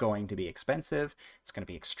it's going to be expensive. It's going to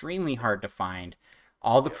be extremely hard to find.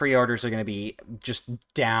 All the pre-orders are going to be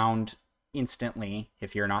just downed instantly.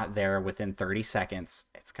 If you're not there within 30 seconds,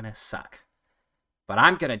 it's going to suck. But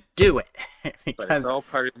I'm going to do it. But it's all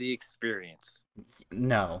part of the experience.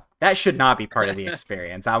 No, that should not be part of the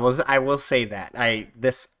experience. I will say that.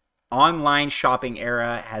 This online shopping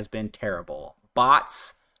era has been terrible.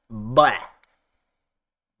 Bots, bleh.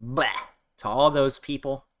 To all those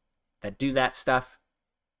people that do that stuff.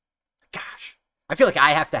 Gosh, I feel like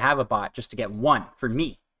I have to have a bot just to get one for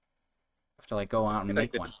me. I have to like go out and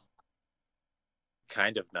make one.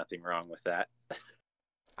 Kind of nothing wrong with that.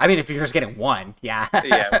 I mean, if you're just getting one, yeah.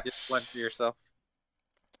 Yeah, just one for yourself.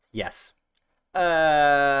 Yes.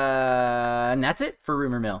 And that's it for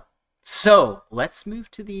Rumor Mill. So let's move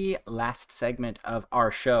to the last segment of our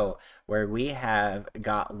show, where we have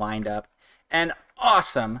got lined up an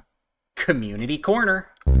awesome community corner.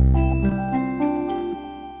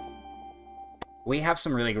 We have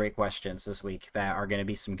some really great questions this week that are going to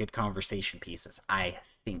be some good conversation pieces, I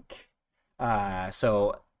think.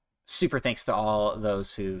 So super thanks to all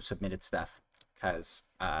those who submitted stuff, because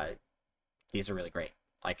these are really great.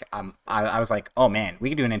 Like, I was like, oh man, we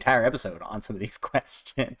could do an entire episode on some of these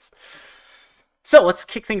questions. So let's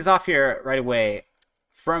kick things off here right away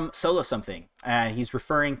from Solo Something. He's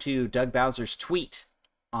referring to Doug Bowser's tweet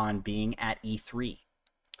on being at E3,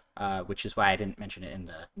 which is why I didn't mention it in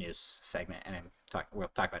the news segment, and we'll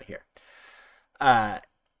talk about it here.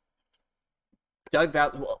 Doug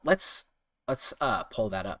Bowser. Well, let's pull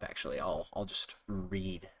that up. Actually, I'll just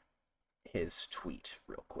read his tweet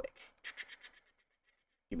real quick.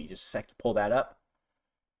 Give me just a sec to pull that up.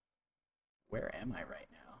 Where am I right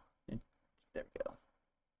now? There we go.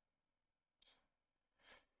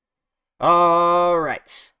 All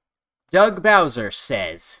right. Doug Bowser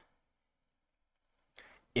says,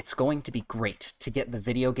 It's going to be great to get the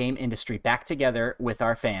video game industry back together with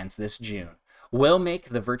our fans this June. We'll make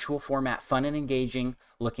the virtual format fun and engaging.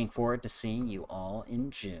 Looking forward to seeing you all in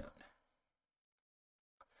June.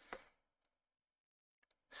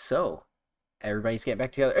 So, everybody's getting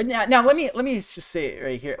back together. Now let me just say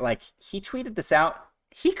right here, like, he tweeted this out.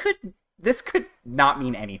 This could not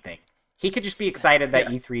mean anything. He could just be excited that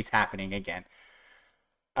E3 is happening again.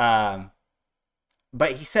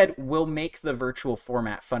 But he said, we'll make the virtual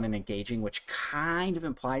format fun and engaging, which kind of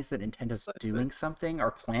implies that Nintendo's doing something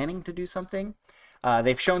or planning to do something.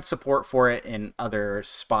 They've shown support for it in other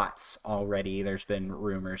spots already. There's been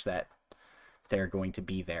rumors that they're going to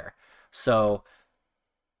be there. So,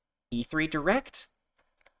 E3 Direct?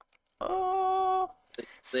 Oh. They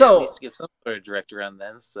so, at least give some sort of direct around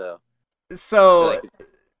then, so... Okay,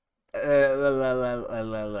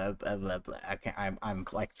 I'm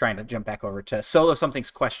like trying to jump back over to Solo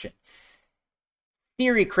Something's question.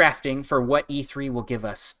 Theory crafting for what E3 will give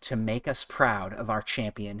us to make us proud of our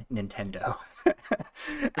champion, Nintendo.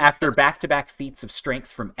 After back-to-back feats of strength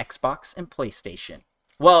from Xbox and PlayStation.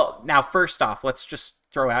 Well, now first off, let's just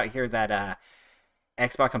throw out here that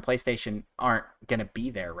Xbox and PlayStation aren't going to be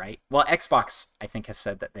there, right? Well, Xbox, I think, has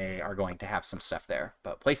said that they are going to have some stuff there,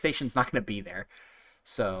 but PlayStation's not going to be there.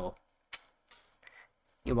 So,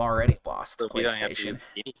 you've already lost so PlayStation. We don't have to do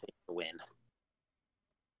anything to win.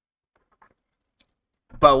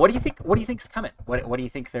 But what do you think? What do you think's coming? What do you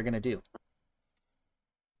think they're gonna do?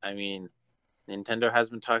 I mean, Nintendo has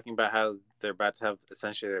been talking about how they're about to have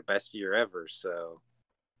essentially their best year ever, so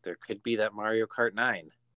there could be that Mario Kart 9.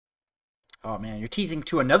 Oh man, you're teasing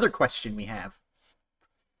to another question we have.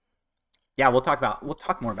 Yeah, we'll talk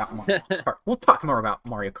more about Mario Kart. We'll talk more about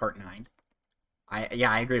Mario Kart 9.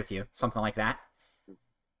 I agree with you. Something like that.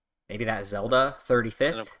 Maybe that Zelda 35th.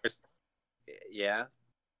 And of course, yeah,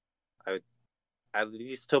 I would at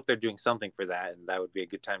least hope they're doing something for that, and that would be a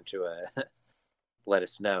good time to let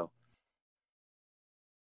us know.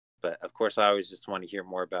 But of course, I always just want to hear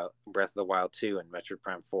more about Breath of the Wild 2 and Metroid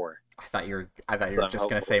Prime 4. I thought you were just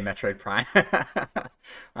gonna say Metroid Prime.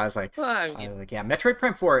 I was like, yeah, Metroid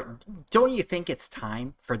Prime 4. Don't you think it's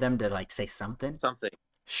time for them to like say something?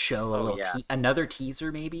 Show a little another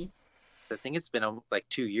teaser, maybe. I think it's been like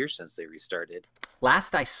 2 years since they restarted.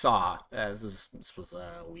 Last I saw, this was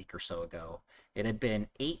a week or so ago, it had been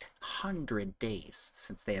 800 days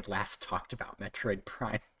since they had last talked about Metroid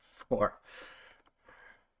Prime 4.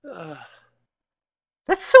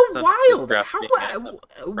 That's so wild.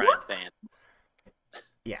 What? Fan.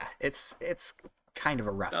 Yeah, it's kind of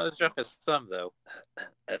a rough. No, it's rough as some though.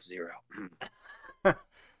 F-Zero.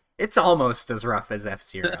 It's almost as rough as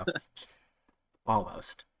F-Zero.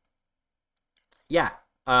 Almost. Yeah.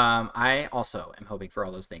 I also am hoping for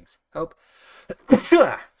all those things. Hope.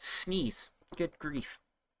 Sneeze. Good grief.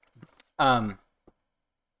 Yeah,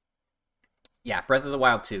 Breath of the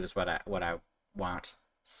Wild 2 is what I want.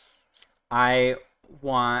 I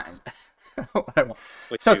want what I want.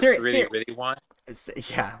 What so you really want?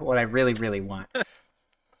 Yeah, what I really want.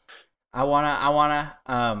 I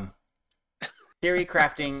wanna theory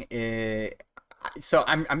crafting so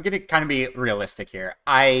I'm gonna kind of be realistic here.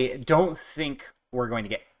 I don't think we're going to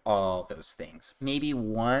get all those things. Maybe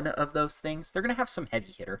one of those things. They're gonna have some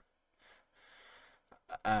heavy hitter.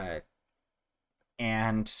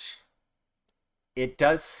 And it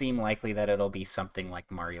does seem likely that it'll be something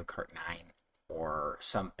like Mario Kart 9 or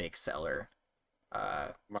some big seller.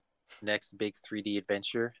 Next big 3D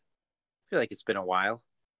adventure. I feel like it's been a while.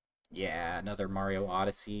 Yeah, another Mario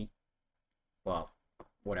Odyssey. Well,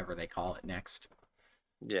 whatever they call it next.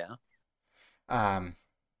 Yeah.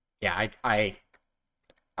 Yeah, I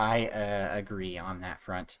agree on that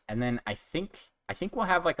front. And then I think we'll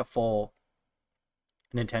have like a full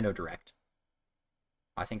Nintendo Direct.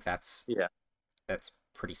 I think that's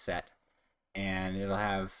pretty set, and it'll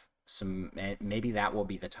have some. Maybe that will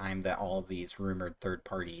be the time that all of these rumored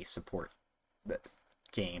third-party support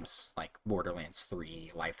games like Borderlands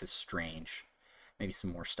 3, Life is Strange, maybe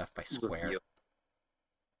some more stuff by Square.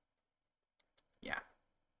 Yeah.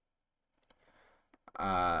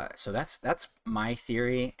 So that's my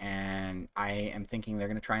theory, and I am thinking they're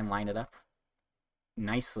gonna try and line it up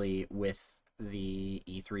nicely with the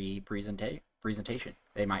E3 presentation.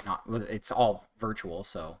 They might not. It's all virtual,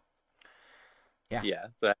 so yeah. Yeah,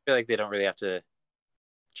 so I feel like they don't really have to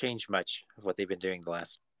change much of what they've been doing the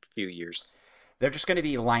last few years. They're just going to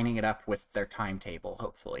be lining it up with their timetable,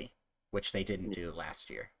 hopefully, which they didn't do last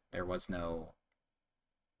year. There was no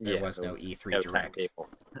E3 Direct.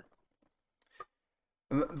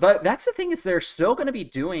 But that's the thing, is there's still going to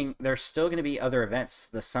be other events.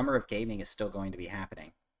 The Summer of Gaming is still going to be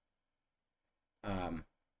happening.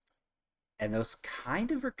 and those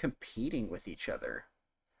kind of are competing with each other.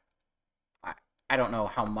 I, I don't know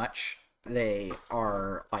how much they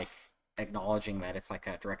are like acknowledging that it's like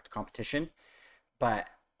a direct competition, but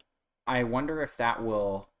I wonder if that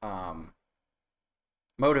will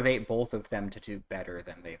motivate both of them to do better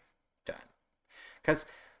than they've done. Because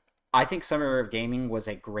I think Summer of Gaming was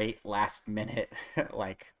a great last minute,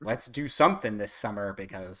 like, let's do something this summer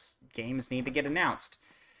because games need to get announced.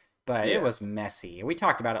 But it Yeah. was messy. We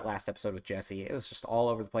talked about it last episode with Jesse. It was just all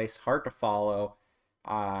over the place, hard to follow.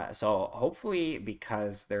 So hopefully,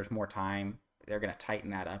 because there's more time, they're going to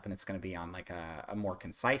tighten that up and it's going to be on like a more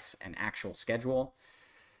concise and actual schedule.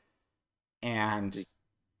 And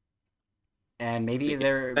So maybe you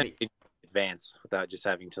they're can advance without just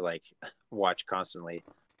having to like watch constantly.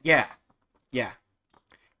 yeah, yeah.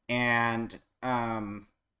 And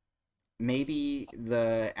maybe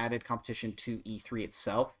the added competition to E3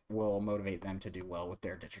 itself will motivate them to do well with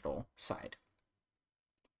their digital side.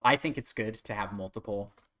 I think it's good to have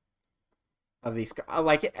multiple of these.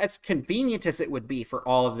 Like, as convenient as it would be for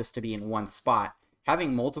all of this to be in one spot,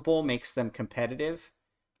 having multiple makes them competitive,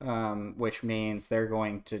 which means they're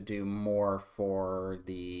going to do more for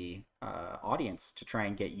the audience to try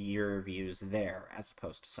and get your views there as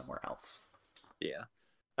opposed to somewhere else. Yeah.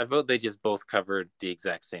 I vote they just both covered the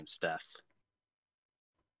exact same stuff.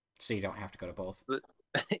 So you don't have to go to both.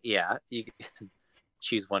 Yeah, you can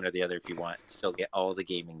choose one or the other if you want. Still get all the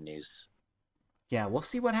gaming news. Yeah, we'll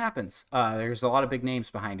see what happens. There's a lot of big names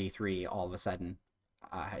behind E3 all of a sudden.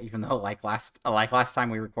 Even though like last time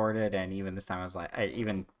we recorded, and even this time I was like,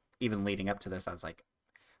 even leading up to this, I was like,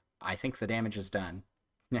 I think the damage is done,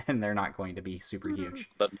 and they're not going to be super huge.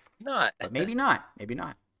 But not. But maybe not. Maybe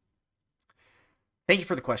not. Thank you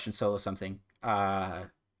for the question, Solo Something.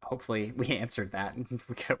 Hopefully we answered that. We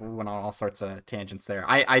went on all sorts of tangents there.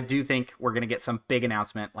 I do think we're gonna get some big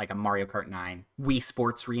announcement like a Mario Kart 9 Wii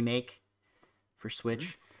Sports remake for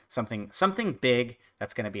Switch. Something big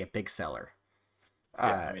that's gonna be a big seller.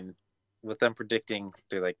 Yeah, I mean, with them predicting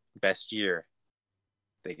their like best year,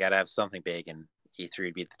 they got to have something big, and E3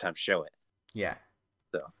 would be the time to show it. Yeah,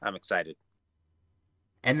 So I'm excited.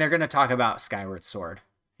 and they're gonna talk about Skyward Sword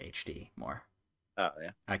HD more. Oh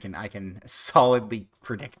yeah, I can solidly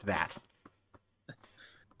predict that.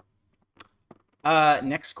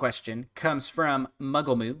 Next question comes from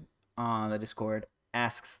Mugglemoo on the Discord.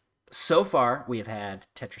 Asks, so far we have had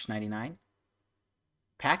Tetris 99,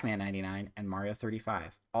 Pac-Man 99, and Mario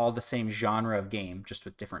 35, all the same genre of game, just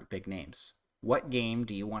with different big names. What game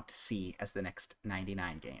do you want to see as the next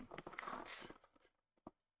 99 game?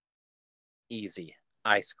 easy.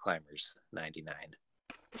 Ice Climbers 99.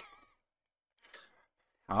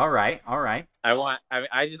 All right. I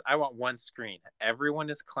want one screen. Everyone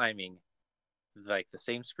is climbing like the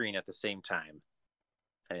same screen at the same time,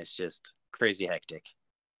 and it's just crazy hectic.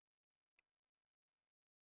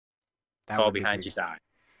 Fall behind, you die.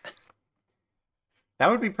 That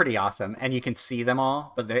would be pretty awesome. And you can see them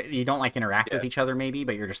all, but you don't like interact with each other maybe,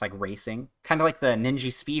 but you're just like racing. Kind of like the Ninja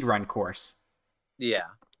Speedrun course. Yeah.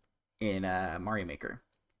 In Mario Maker.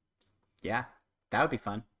 Yeah, that would be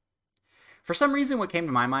fun. For some reason, what came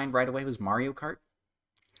to my mind right away was Mario Kart.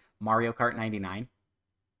 Mario Kart 99.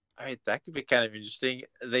 All right, that could be kind of interesting.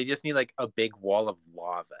 They just need like a big wall of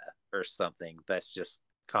lava or something that's just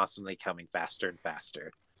constantly coming faster and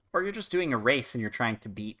faster. Or you're just doing a race and you're trying to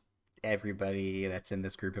beat everybody that's in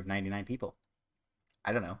this group of 99 people.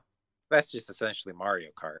 I don't know. That's just essentially Mario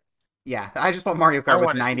Kart. Yeah, I just want Mario Kart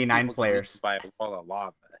with 99 players. By a wall of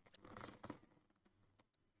lava.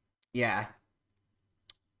 Yeah.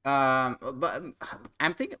 But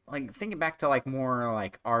I'm thinking back to like more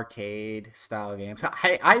like arcade style games.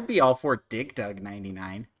 I'd be all for Dig Dug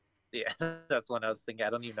 99. Yeah, that's one I was thinking. I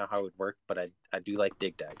don't even know how it would work, but I do like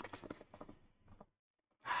Dig Dug.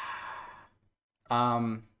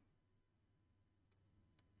 I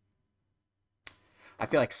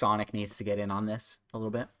feel like Sonic needs to get in on this a little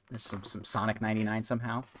bit. There's some Sonic 99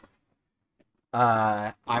 somehow.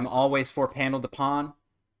 I'm always for Panel de Pon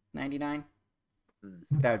 99.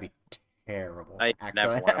 That would be terrible. I actually.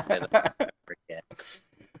 never want to play that ever again.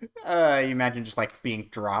 You imagine just like being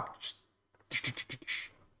dropped,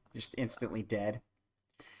 just instantly dead.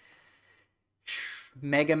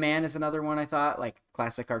 Mega Man is another one I thought, like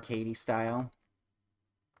classic arcadey style.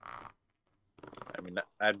 I mean,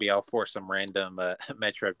 I'd be all for some random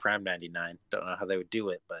Metroid Prime 99. Don't know how they would do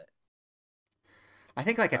it, but I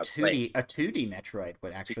think like a 2D Metroid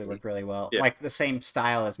would actually work really well. Yeah. Like the same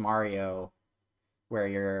style as Mario, where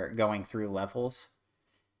you're going through levels.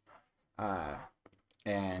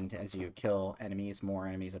 And as you kill enemies, more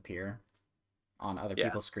enemies appear on other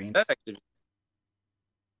people's screens.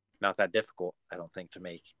 not that difficult, I don't think, to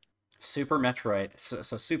make. Super Metroid. So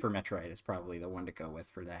Super Metroid is probably the one to go with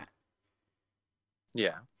for that.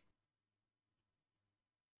 Yeah.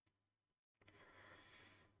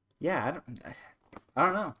 Yeah, I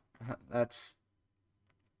don't know. That's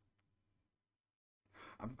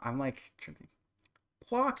I'm like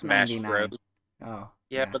Block Smash Bros. 99. Oh,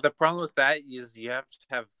 Yeah, yeah. but the problem with that is you have to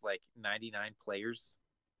have like 99 players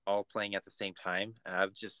all playing at the same time, and I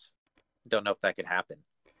just don't know if that could happen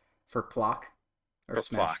For Plock or for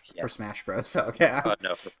Plock. Yeah. For Smash Bros. Okay. Oh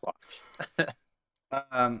no, for Plock.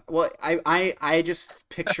 Well, I just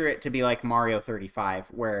picture it to be like Mario 35,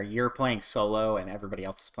 where you're playing solo and everybody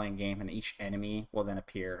else is playing game, and each enemy will then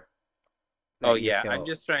appear. Oh That you yeah, kill. I'm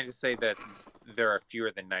just trying to say that there are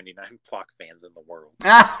fewer than 99 Plock fans in the world.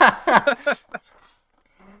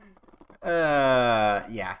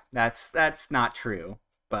 Yeah, that's not true,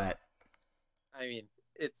 but I mean,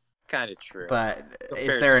 it's kind of true. but is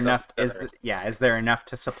Compared there to some enough? other- Is there enough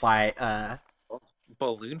to supply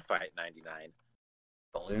Balloon Fight 99?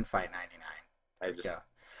 Balloon Fight 99? I just, Yeah.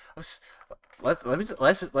 Let's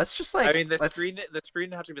just like I mean, the let's, screen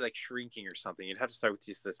would have to be like shrinking or something. You'd have to start with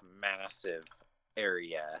just this massive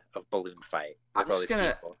area of Balloon Fight I'm with all just these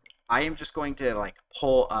gonna people. I am just going to like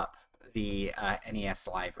pull up the NES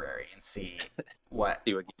library and see what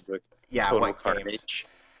See what games look yeah total what carnage.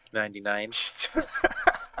 99. games.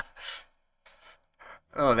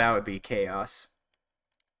 Oh, that would be chaos.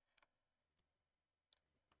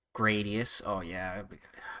 Gradius. Oh yeah,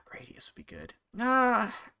 Gradius would be good.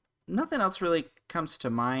 Nothing else really comes to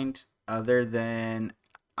mind other than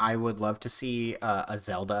I would love to see a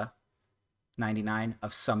Zelda 99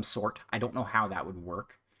 of some sort. I don't know how that would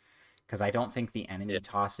work because I don't think the enemy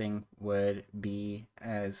tossing would be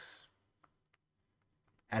as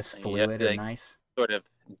And fluid or nice. Sort of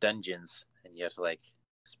dungeons, and you have to like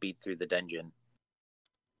speed through the dungeon,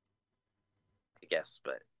 I guess.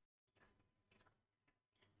 But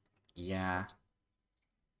Yeah.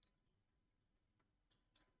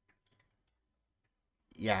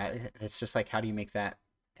 Yeah, it's just like how do you make that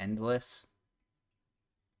endless?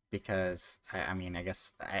 Because I mean, I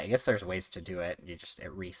guess there's ways to do it. It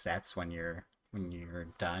resets when you're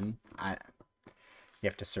done. You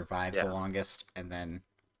have to survive the longest, and then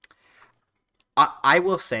I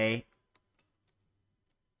will say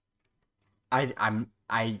I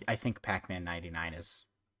think Pac-Man 99 is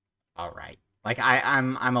all right. Like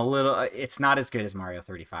I'm a little. It's not as good as Mario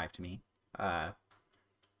 35 to me.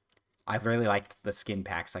 I really liked the skin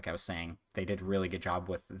packs, like I was saying. They did a really good job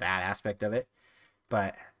with that aspect of it.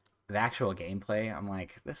 But the actual gameplay, I'm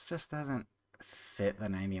like, this just doesn't fit the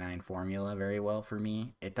 99 formula very well for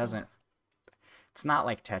me. It doesn't. It's not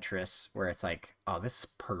like Tetris where it's like, oh, this is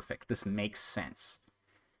perfect. This makes sense.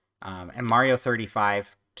 And Mario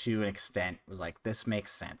 35, to an extent, was like, this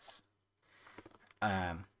makes sense.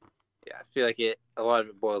 yeah, I feel like a lot of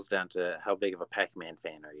it boils down to how big of a Pac-Man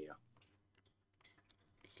fan are you?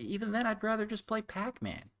 Even then, I'd rather just play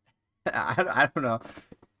Pac-Man. I don't know.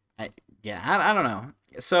 I don't know.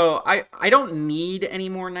 So I don't need any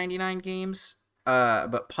more 99 games.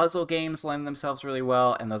 But puzzle games lend themselves really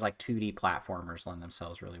well, and those like 2D platformers lend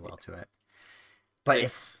themselves really well to it. But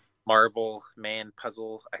it's Marble Man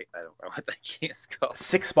Puzzle. I don't know what that game is called.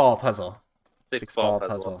 6-ball puzzle. Six-ball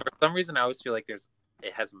puzzle. For some reason, I always feel like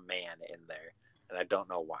it has man in there, and I don't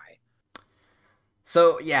know why.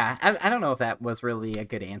 So yeah, I don't know if that was really a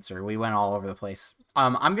good answer. We went all over the place.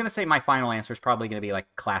 I'm gonna say my final answer is probably gonna be like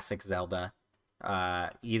classic Zelda,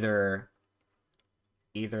 either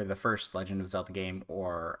the first Legend of Zelda game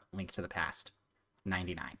or Link to the Past,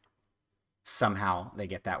 99. Somehow they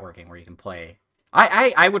get that working where you can play.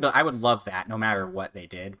 I would love that no matter what they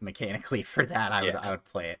did mechanically for that. I would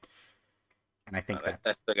play it. And I think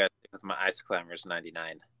that's the guy with my Ice Climbers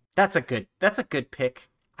 99. That's a good pick.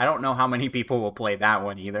 I don't know how many people will play that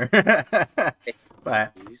one either.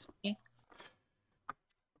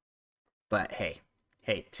 But hey,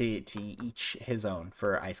 to each his own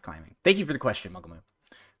for ice climbing. Thank you for the question,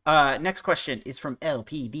 Mugglemoo. Next question is from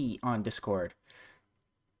LPD on Discord.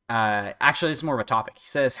 Actually, it's more of a topic. He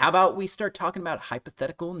says, how about we start talking about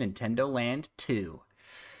hypothetical Nintendo Land 2?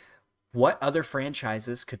 What other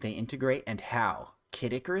franchises could they integrate and how?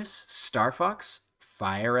 Kid Icarus? Star Fox?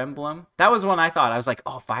 Fire Emblem? That was one I thought. I was like,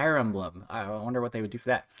 oh, Fire Emblem. I wonder what they would do for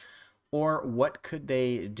that. Or what could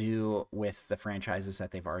they do with the franchises that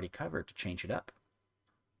they've already covered to change it up?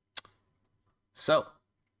 So,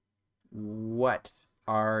 what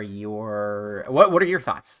are your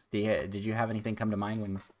thoughts? Did you have anything come to mind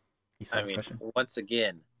when you saw this question? Once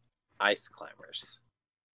again, Ice Climbers.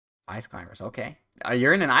 Ice Climbers. Okay.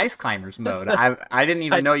 You're in an Ice Climbers mode. I didn't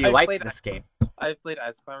even know you I liked played this game. I've played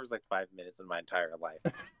Ice Climbers like 5 minutes in my entire life.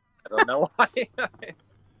 I don't know why.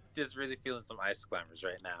 Just really feeling some Ice Climbers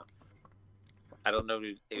right now. I don't know what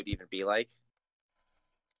it would even be like,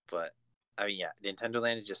 but I mean, yeah, Nintendo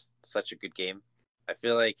Land is just such a good game. I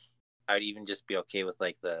feel like I would even just be okay with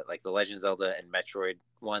like the Legend of Zelda and Metroid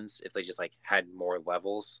ones if they just like had more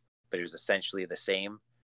levels, but it was essentially the same.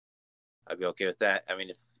 I'd be okay with that. I mean,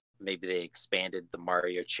 if maybe they expanded the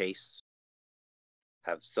Mario Chase,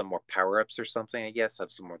 have some more power ups or something, I guess,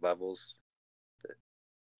 have some more levels. But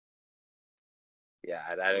yeah,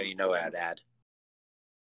 I don't even know what I'd add.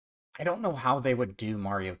 I don't know how they would do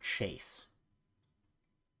Mario Chase.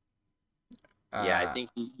 Yeah, I Uh, think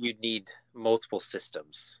you'd need multiple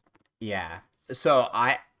systems yeah. So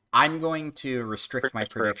I'm going to restrict pretty my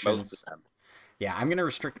much for most of predictions. them. Yeah, I'm going to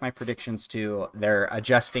restrict my predictions to they're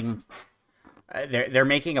adjusting. They're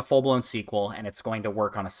making a full blown sequel, and it's going to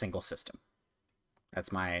work on a single system.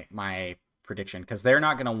 That's my prediction because they're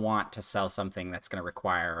not going to want to sell something that's going to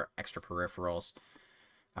require extra peripherals.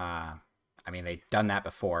 Uh, I mean, they've done that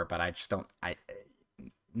before, but I just don't.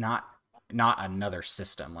 Not not another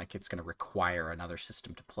system. Like it's going to require another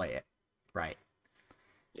system to play it, right?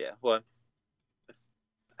 Yeah, well,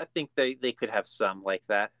 I think they could have some like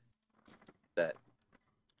that that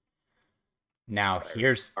Now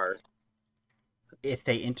here's are if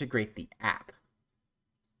they integrate the app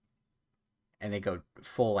and they go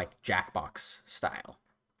full like Jackbox style.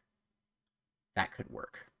 That could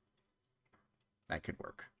work. That could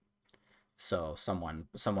work. So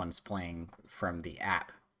someone's playing from the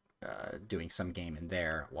app, doing some game in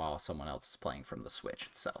there while someone else is playing from the Switch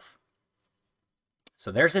itself.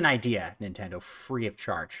 So there's an idea, Nintendo, free of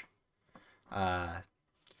charge.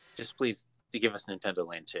 just please to give us Nintendo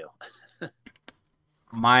Land too.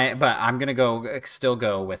 But I'm gonna still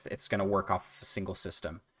go with it's gonna work off a single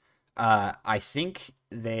system. I think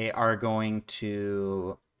they are going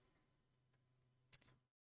to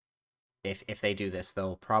if they do this,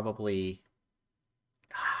 they'll probably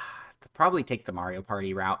take the Mario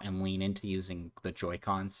Party route and lean into using the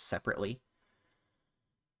Joy-Cons separately.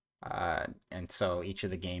 And so each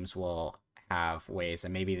of the games will have ways,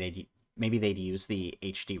 and maybe they'd use the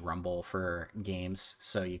HD Rumble for games,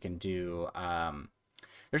 so you can do.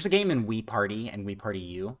 There's a game in Wii Party and Wii Party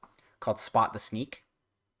U called Spot the Sneak,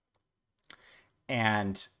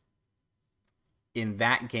 and in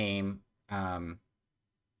that game,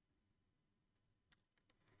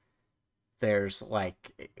 there's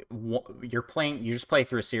like you just play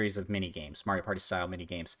through a series of mini games, Mario Party style mini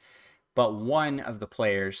games, but one of the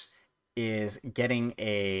players is getting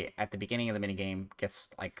at the beginning of the mini game gets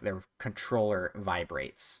like their controller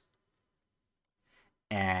vibrates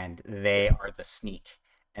and they are the sneak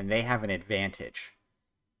and they have an advantage,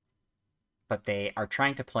 but they are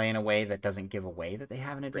trying to play in a way that doesn't give away that they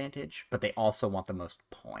have an advantage, but they also want the most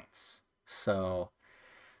points. So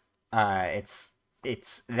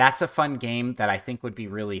it's that's a fun game that I think would be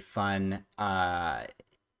really fun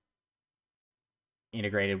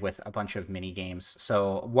integrated with a bunch of mini games.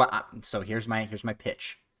 So here's my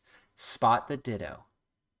pitch. Spot the Ditto.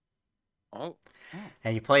 Oh,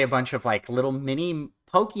 And you play a bunch of like little mini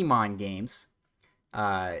Pokemon games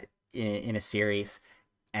in a series,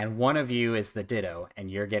 and one of you is the Ditto, and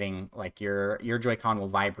you're getting like your Joy-Con will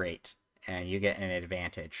vibrate, and you get an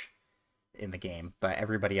advantage in the game, but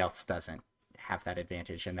everybody else doesn't have that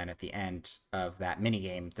advantage. And then at the end of that mini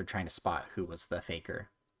game, they're trying to spot who was the faker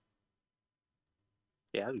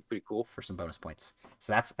yeah, that'd be pretty cool. for some bonus points.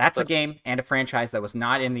 So that's a game and a franchise that was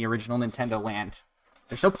not in the original Nintendo Land.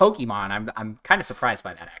 There's no Pokemon. I'm kind of surprised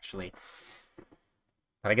by that actually.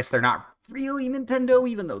 But I guess they're not really Nintendo,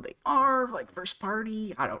 even though they are like first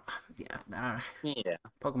party. Yeah,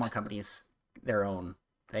 Pokemon companies their own.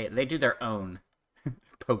 They do their own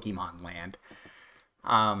Pokemon Land.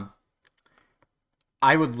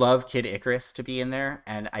 I would love Kid Icarus to be in there,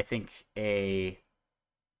 and I think a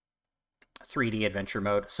 3D adventure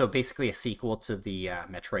mode. So basically a sequel to the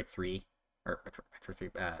Metroid 3 or Metroid 3.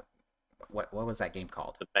 What was that game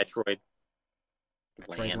called? the Metroid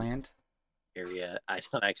Land area. I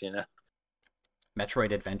don't actually know.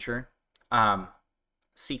 Metroid Adventure.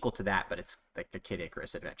 Sequel to that, but it's like the Kid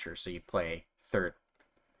Icarus adventure. So you play third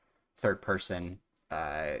person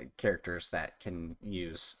characters that can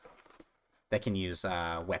use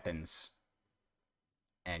weapons,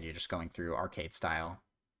 and you're just going through arcade style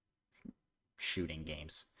shooting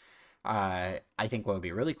games. I think what would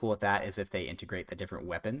be really cool with that is if they integrate the different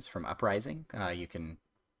weapons from Uprising.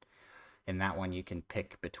 In that one you can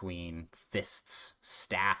pick between fists,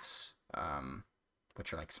 staffs,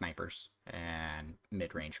 which are like snipers and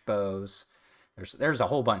mid-range bows. There's a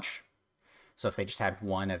whole bunch. So if they just had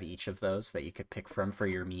one of each of those that you could pick from for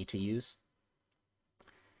your Mii to use.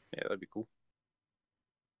 Yeah, that'd be cool.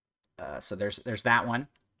 So there's that one.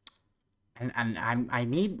 And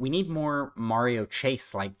we need more Mario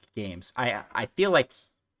Chase like games. I feel like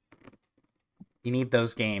you need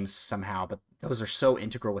those games somehow, but those are so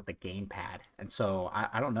integral with the gamepad. And so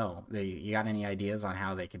I don't know. You got any ideas on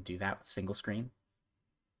how they could do that with single screen?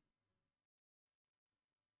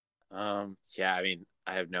 Yeah, I mean,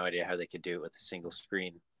 I have no idea how they could do it with a single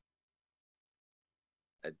screen.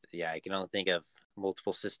 Yeah, I can only think of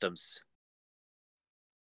multiple systems.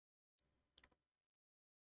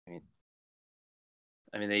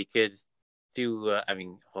 I mean, they could do. I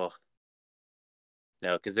mean, well,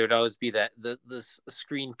 no, because there'd always be that the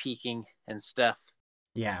screen peaking and stuff.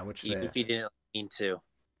 Yeah, which Even if you didn't mean to.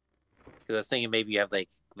 Because I was thinking maybe you have like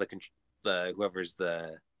the whoever's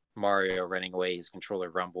the Mario running away, his controller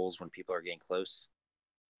rumbles when people are getting close,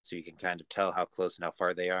 so you can kind of tell how close and how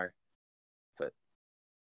far they are. But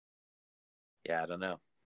yeah, I don't know.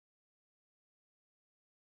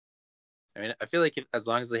 I mean, I feel like as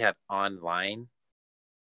long as they had online,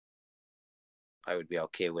 I would be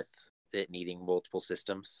okay with it needing multiple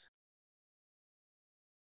systems.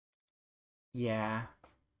 Yeah.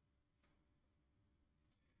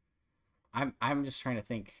 I'm just trying to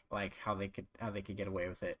think like how they could get away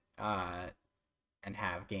with it. And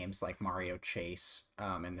have games like Mario Chase,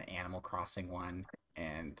 and the Animal Crossing one,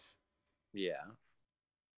 and Yeah,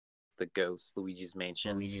 the Ghost, Luigi's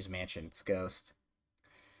Mansion. Luigi's Mansion's Ghost.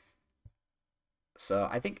 So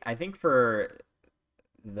I think for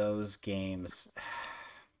those games,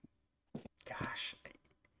 gosh,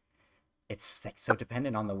 it's like so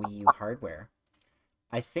dependent on the Wii U hardware.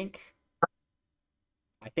 I think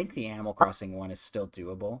the Animal Crossing one is still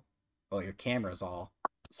doable. Well, your camera's all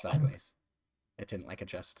sideways. It didn't like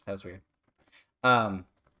adjust. That was weird. Um,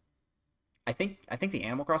 I think the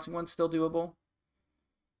Animal Crossing one's still doable.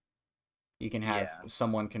 You can have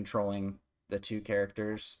someone controlling the two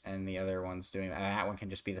characters and the other one's doing that. That one can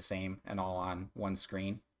just be the same and all on one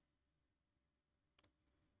screen.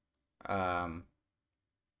 I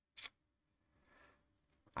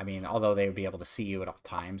mean, although they would be able to see you at all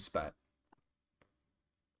times, but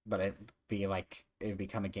it'd be like it would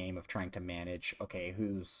become a game of trying to manage. Okay,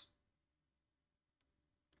 who's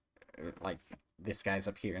like this guy's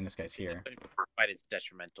up here and this guy's here. Quite as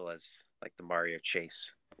detrimental as like the Mario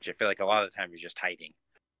Chase, which I feel like a lot of the time you're just hiding.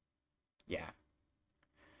 Yeah.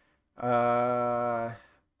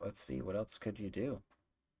 Let's see, what else could you do?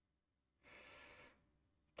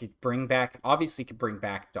 Could bring back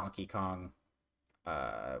Donkey Kong,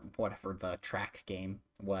 whatever the track game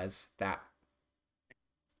was. That,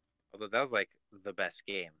 although that was like the best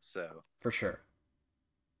game, so for sure.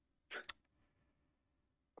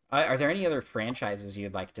 Are there any other franchises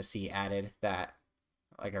you'd like to see added that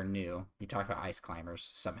like are new? You talked about Ice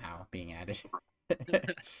Climbers somehow being added.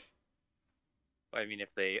 I mean,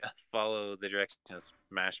 if they follow the direction of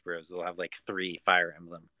Smash Bros, they'll have like 3 Fire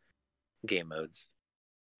Emblem game modes.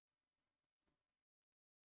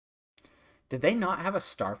 Did they not have a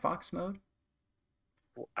Star Fox mode?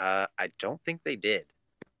 I don't think they did,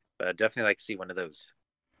 but I'd definitely like to see one of those.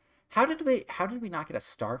 How did we not get a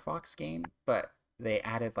Star Fox game, but they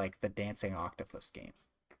added like the Dancing Octopus game?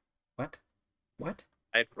 What?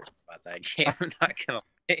 I'd forgot about that game. I'm not gonna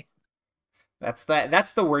lie.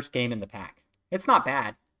 That's the worst game in the pack. It's not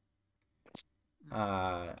bad.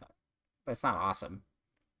 But it's not awesome.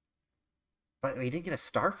 But we didn't get a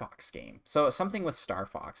Star Fox game. So something with Star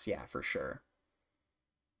Fox, yeah, for sure.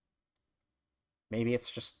 Maybe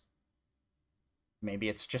it's just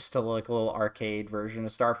a like little arcade version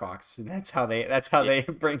of Star Fox. And that's how they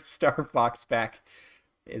bring Star Fox back,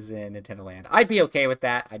 is in Nintendo Land. I'd be okay with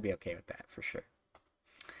that. For sure.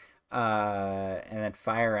 And then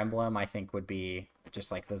Fire Emblem, I think, would be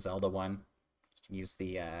just like the Zelda one. You can use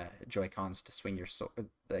the Joy-Cons to swing your sword.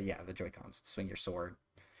 The Joy-Cons to swing your sword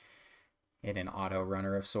in an auto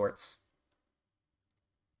runner of sorts.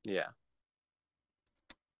 Yeah.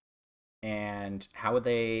 And how would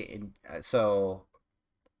they? So,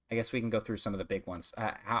 I guess we can go through some of the big ones.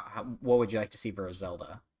 What would you like to see for a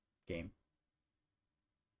Zelda game?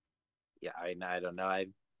 Yeah, I don't know.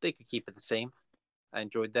 They could keep it the same. I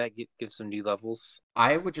enjoyed that. Give some new levels.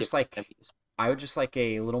 I would just like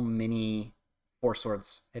a little mini Four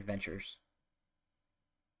Swords Adventures.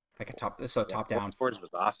 Like a top down. Four Swords was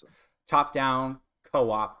awesome. Top down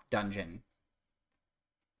co-op dungeon.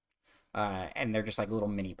 And they're just like little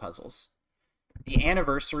mini puzzles. The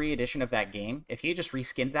anniversary edition of that game, if you just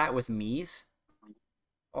reskinned that with Mii's,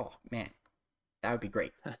 oh man, That would be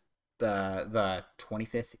great. The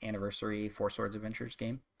 25th anniversary Four Swords Adventures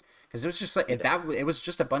game, because it was just like it was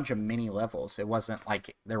just a bunch of mini levels. It wasn't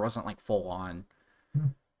like there wasn't like full on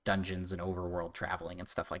dungeons and overworld traveling and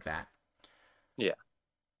stuff like that. Yeah.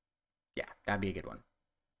 Yeah, that'd be a good one.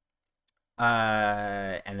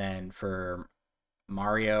 And then for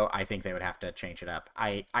Mario, I think they would have to change it up.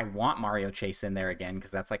 I want Mario Chase in there again because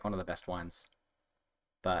that's like one of the best ones.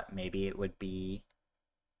 But maybe it would be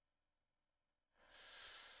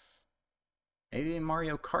maybe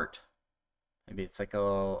Mario Kart. Maybe it's like a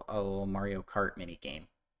little Mario Kart mini game.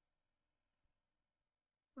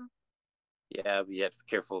 Yeah, but you have to be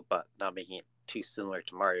careful about not making it too similar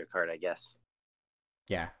to Mario Kart, I guess.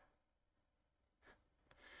 Yeah.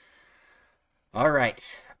 All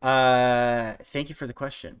right. Thank you for the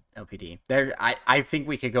question, LPD. I think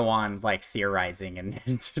we could go on like theorizing and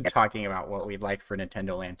talking about what we'd like for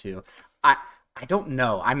Nintendo Land 2. I don't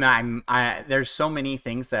know. There's so many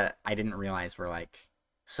things that I didn't realize were like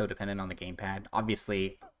so dependent on the gamepad.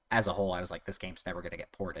 Obviously, as a whole, I was like, this game's never gonna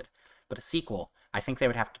get ported. But a sequel, I think they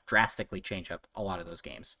would have to drastically change up a lot of those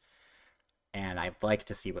games, and I'd like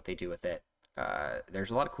to see what they do with it.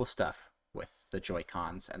 There's a lot of cool stuff with the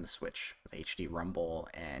Joy-Cons and the Switch with HD Rumble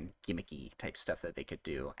and gimmicky type stuff that they could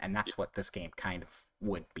do, and that's what this game kind of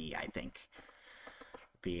would be, I think.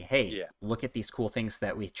 Be, hey, look at these cool things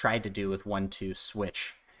that we tried to do with 1-2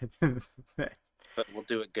 Switch. But we'll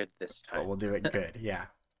do it good this time. But we'll do it good, yeah.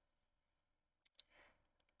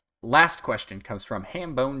 Last question comes from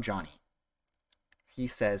Hambone Johnny. He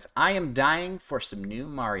says, I am dying for some new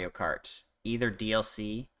Mario Kart, either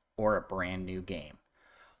DLC or a brand new game.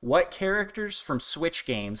 What characters from Switch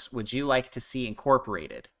games would you like to see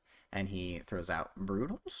incorporated? And he throws out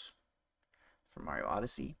Broodals from Mario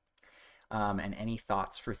Odyssey. And any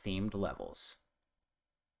thoughts for themed levels?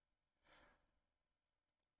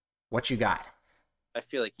 What you got? I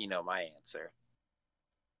feel like you know my answer.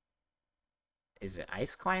 Is it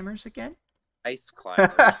Ice Climbers again? Ice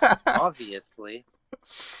Climbers, obviously.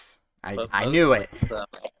 I knew it.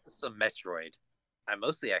 Some Metroid. I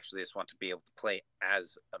mostly actually just want to be able to play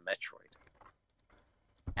as a Metroid.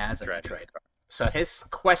 As a Metroid. So his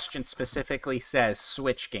question specifically says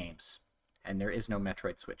Switch games, and there is no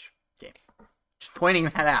Metroid Switch game. Just pointing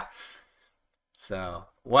that out. So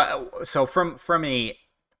what? So from a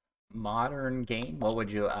modern game, what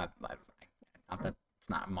would you? Not that it's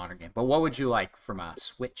not a modern game, but what would you like from a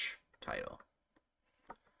Switch title?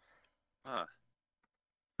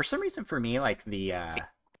 For some reason, for me, like the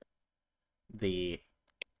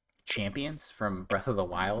Champions from Breath of the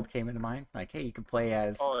Wild came into mind. Like, hey, you can play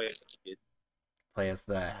as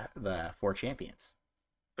the 4 champions.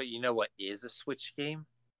 But you know what is a Switch game?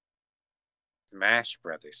 Smash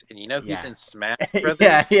Brothers. And you know who's in Smash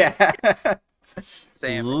Brothers? yeah.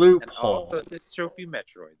 Sam. Loophole. And also his trophy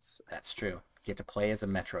Metroids. That's true. You get to play as a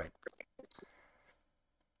Metroid.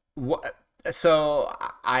 What? So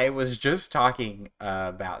I was just talking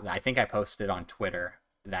about. I think I posted on Twitter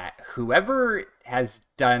that whoever has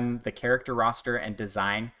done the character roster and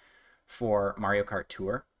design for Mario Kart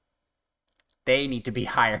Tour, they need to be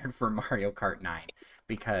hired for Mario Kart 9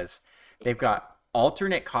 because they've got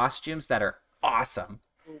alternate costumes that are awesome.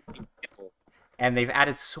 And they've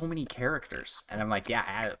added so many characters. And I'm like,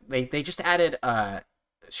 yeah, they just added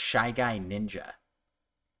Shy Guy Ninja.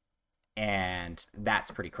 And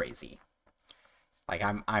that's pretty crazy. Like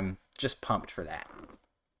I'm just pumped for that.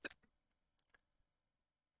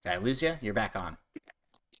 Did I lose you? You're back on.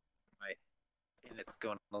 And it's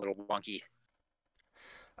going a little wonky.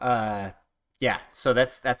 Yeah. So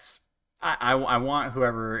that's I want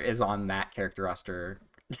whoever is on that character roster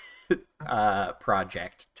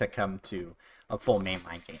project to come to a full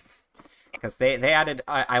mainline game because they added.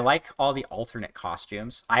 I like all the alternate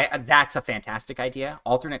costumes. That's a fantastic idea.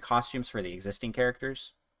 Alternate costumes for the existing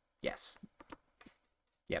characters. Yes.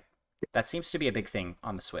 Yep. That seems to be a big thing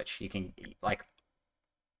on the Switch. You can like.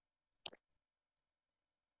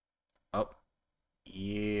 Oh,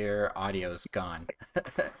 your audio's gone.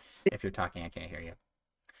 If you're talking, I can't hear you.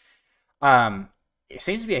 It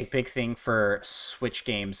seems to be a big thing for Switch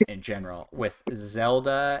games in general. With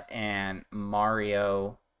Zelda and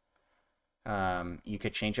Mario, you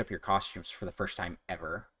could change up your costumes for the first time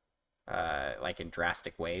ever, like in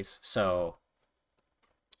drastic ways. So,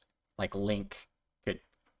 like Link could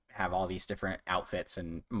have all these different outfits,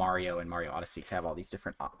 and Mario Odyssey could have all these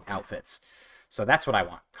different outfits. So that's what I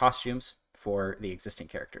want. Costumes for the existing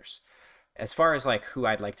characters. As far as like who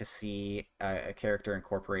I'd like to see a character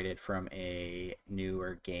incorporated from a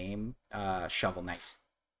newer game, Shovel Knight.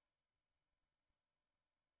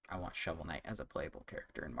 I want Shovel Knight as a playable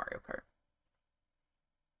character in Mario Kart.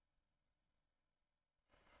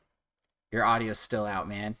 Your audio's still out,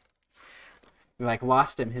 man. We like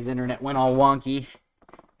lost him. His internet went all wonky,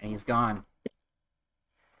 and he's gone.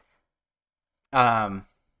 And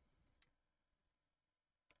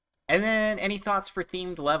then any thoughts for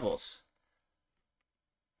themed levels?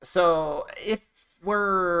 So if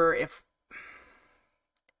we're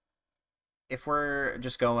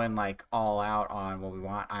just going like all out on what we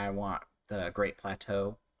want, I want the Great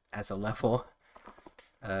Plateau as a level,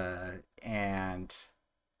 and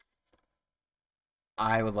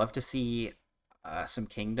I would love to see some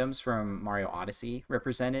kingdoms from Mario Odyssey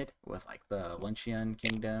represented, with like the Luncheon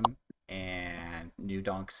Kingdom and New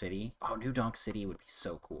Donk City. Oh, New Donk City would be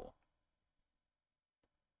so cool.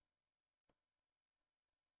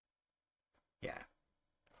 Yeah,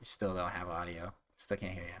 you still don't have audio. Still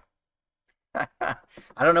can't hear you. I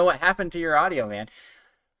don't know what happened to your audio, man.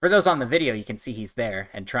 For those on the video, you can see he's there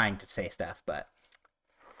and trying to say stuff, but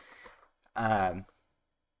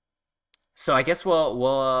so I guess we'll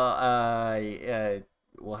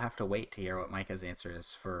have to wait to hear what Micah's answer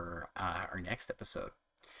is for our next episode.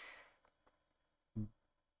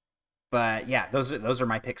 But yeah, those are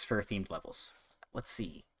my picks for themed levels. Let's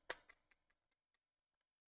see.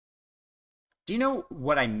 Do you know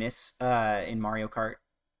what I miss in Mario Kart?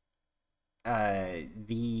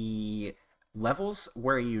 The levels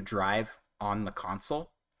where you drive on the console.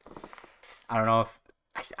 I don't know if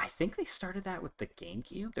I think they started that with the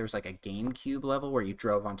GameCube. There was like a GameCube level where you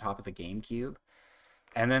drove on top of the GameCube,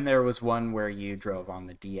 and then there was one where you drove on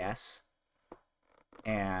the DS.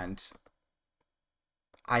 And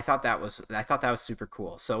I thought that was super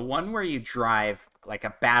cool. So one where you drive like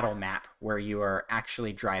a battle map where you are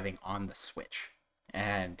actually driving on the Switch,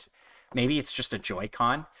 and maybe it's just a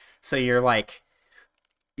Joy-Con. So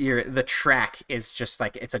the track is just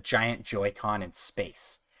like it's a giant Joy-Con in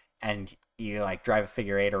space, and you like drive a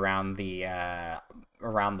figure 8 around the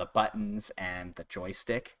buttons and the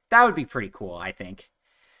joystick. That would be pretty cool, I think.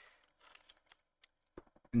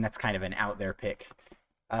 And that's kind of an out there pick.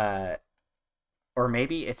 Or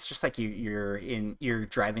maybe it's just like you're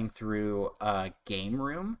driving through a game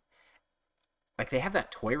room. Like they have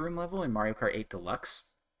that toy room level in Mario Kart 8 Deluxe.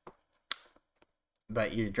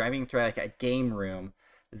 But you're driving through like a game room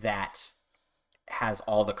that has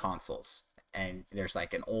all the consoles. And there's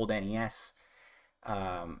like an old NES,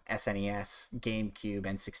 SNES, GameCube,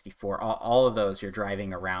 N64. All of those you're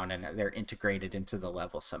driving around, and they're integrated into the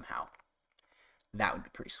level somehow. That would be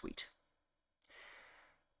pretty sweet.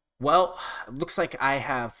 Well, looks like I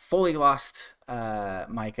have fully lost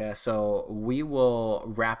Micah, so we will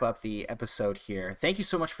wrap up the episode here. Thank you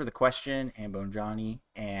so much for the question, Ambone Johnny,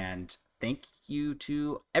 and thank you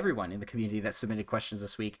to everyone in the community that submitted questions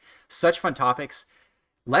this week. Such fun topics.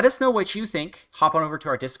 Let us know what you think. Hop on over to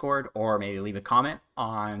our Discord, or maybe leave a comment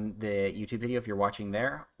on the YouTube video if you're watching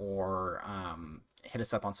there, or hit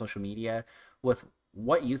us up on social media with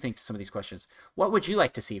what you think to some of these questions. What would you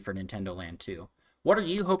like to see for Nintendo Land 2? What are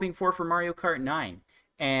you hoping for Mario Kart 9?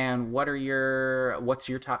 And what's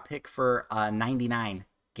your top pick for a 99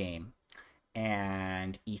 game?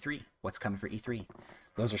 And E3, what's coming for E3?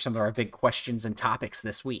 Those are some of our big questions and topics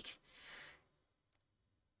this week.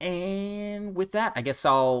 And with that, I guess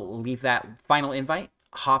I'll leave that final invite.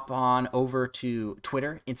 Hop on over to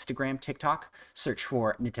Twitter, Instagram, TikTok. Search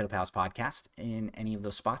for Nintendo Pals Podcast in any of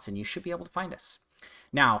those spots, and you should be able to find us.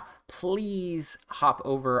 Now, please hop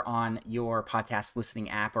over on your podcast listening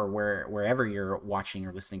app or wherever you're watching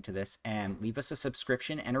or listening to this, and leave us a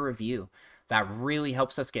subscription and a review. That really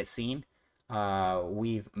helps us get seen.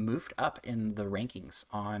 We've moved up in the rankings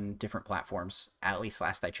on different platforms. At least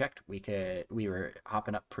last I checked, we were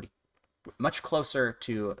hopping up pretty much closer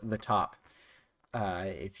to the top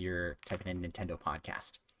if you're typing in Nintendo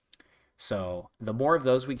Podcast. So the more of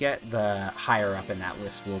those we get, the higher up in that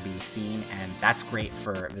list will be seen, and that's great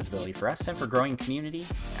for visibility for us and for growing community.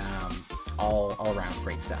 All around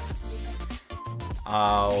great stuff.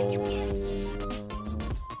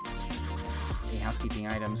 Any housekeeping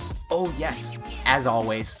items? Oh yes, as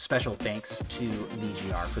always, special thanks to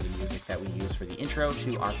VGR for the music that we use for the intro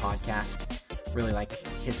to our podcast. Really like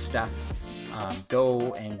his stuff.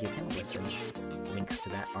 Go and give him a listen. Links to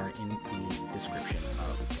that are in the description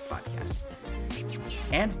of the podcast.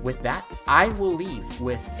 And with that, I will leave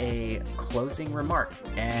with a closing remark,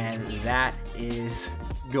 and that is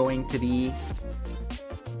going to be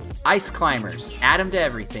Ice Climbers. Add 'em to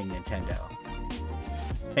everything, Nintendo.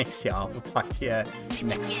 Thanks, y'all. We'll talk to you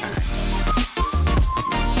next time.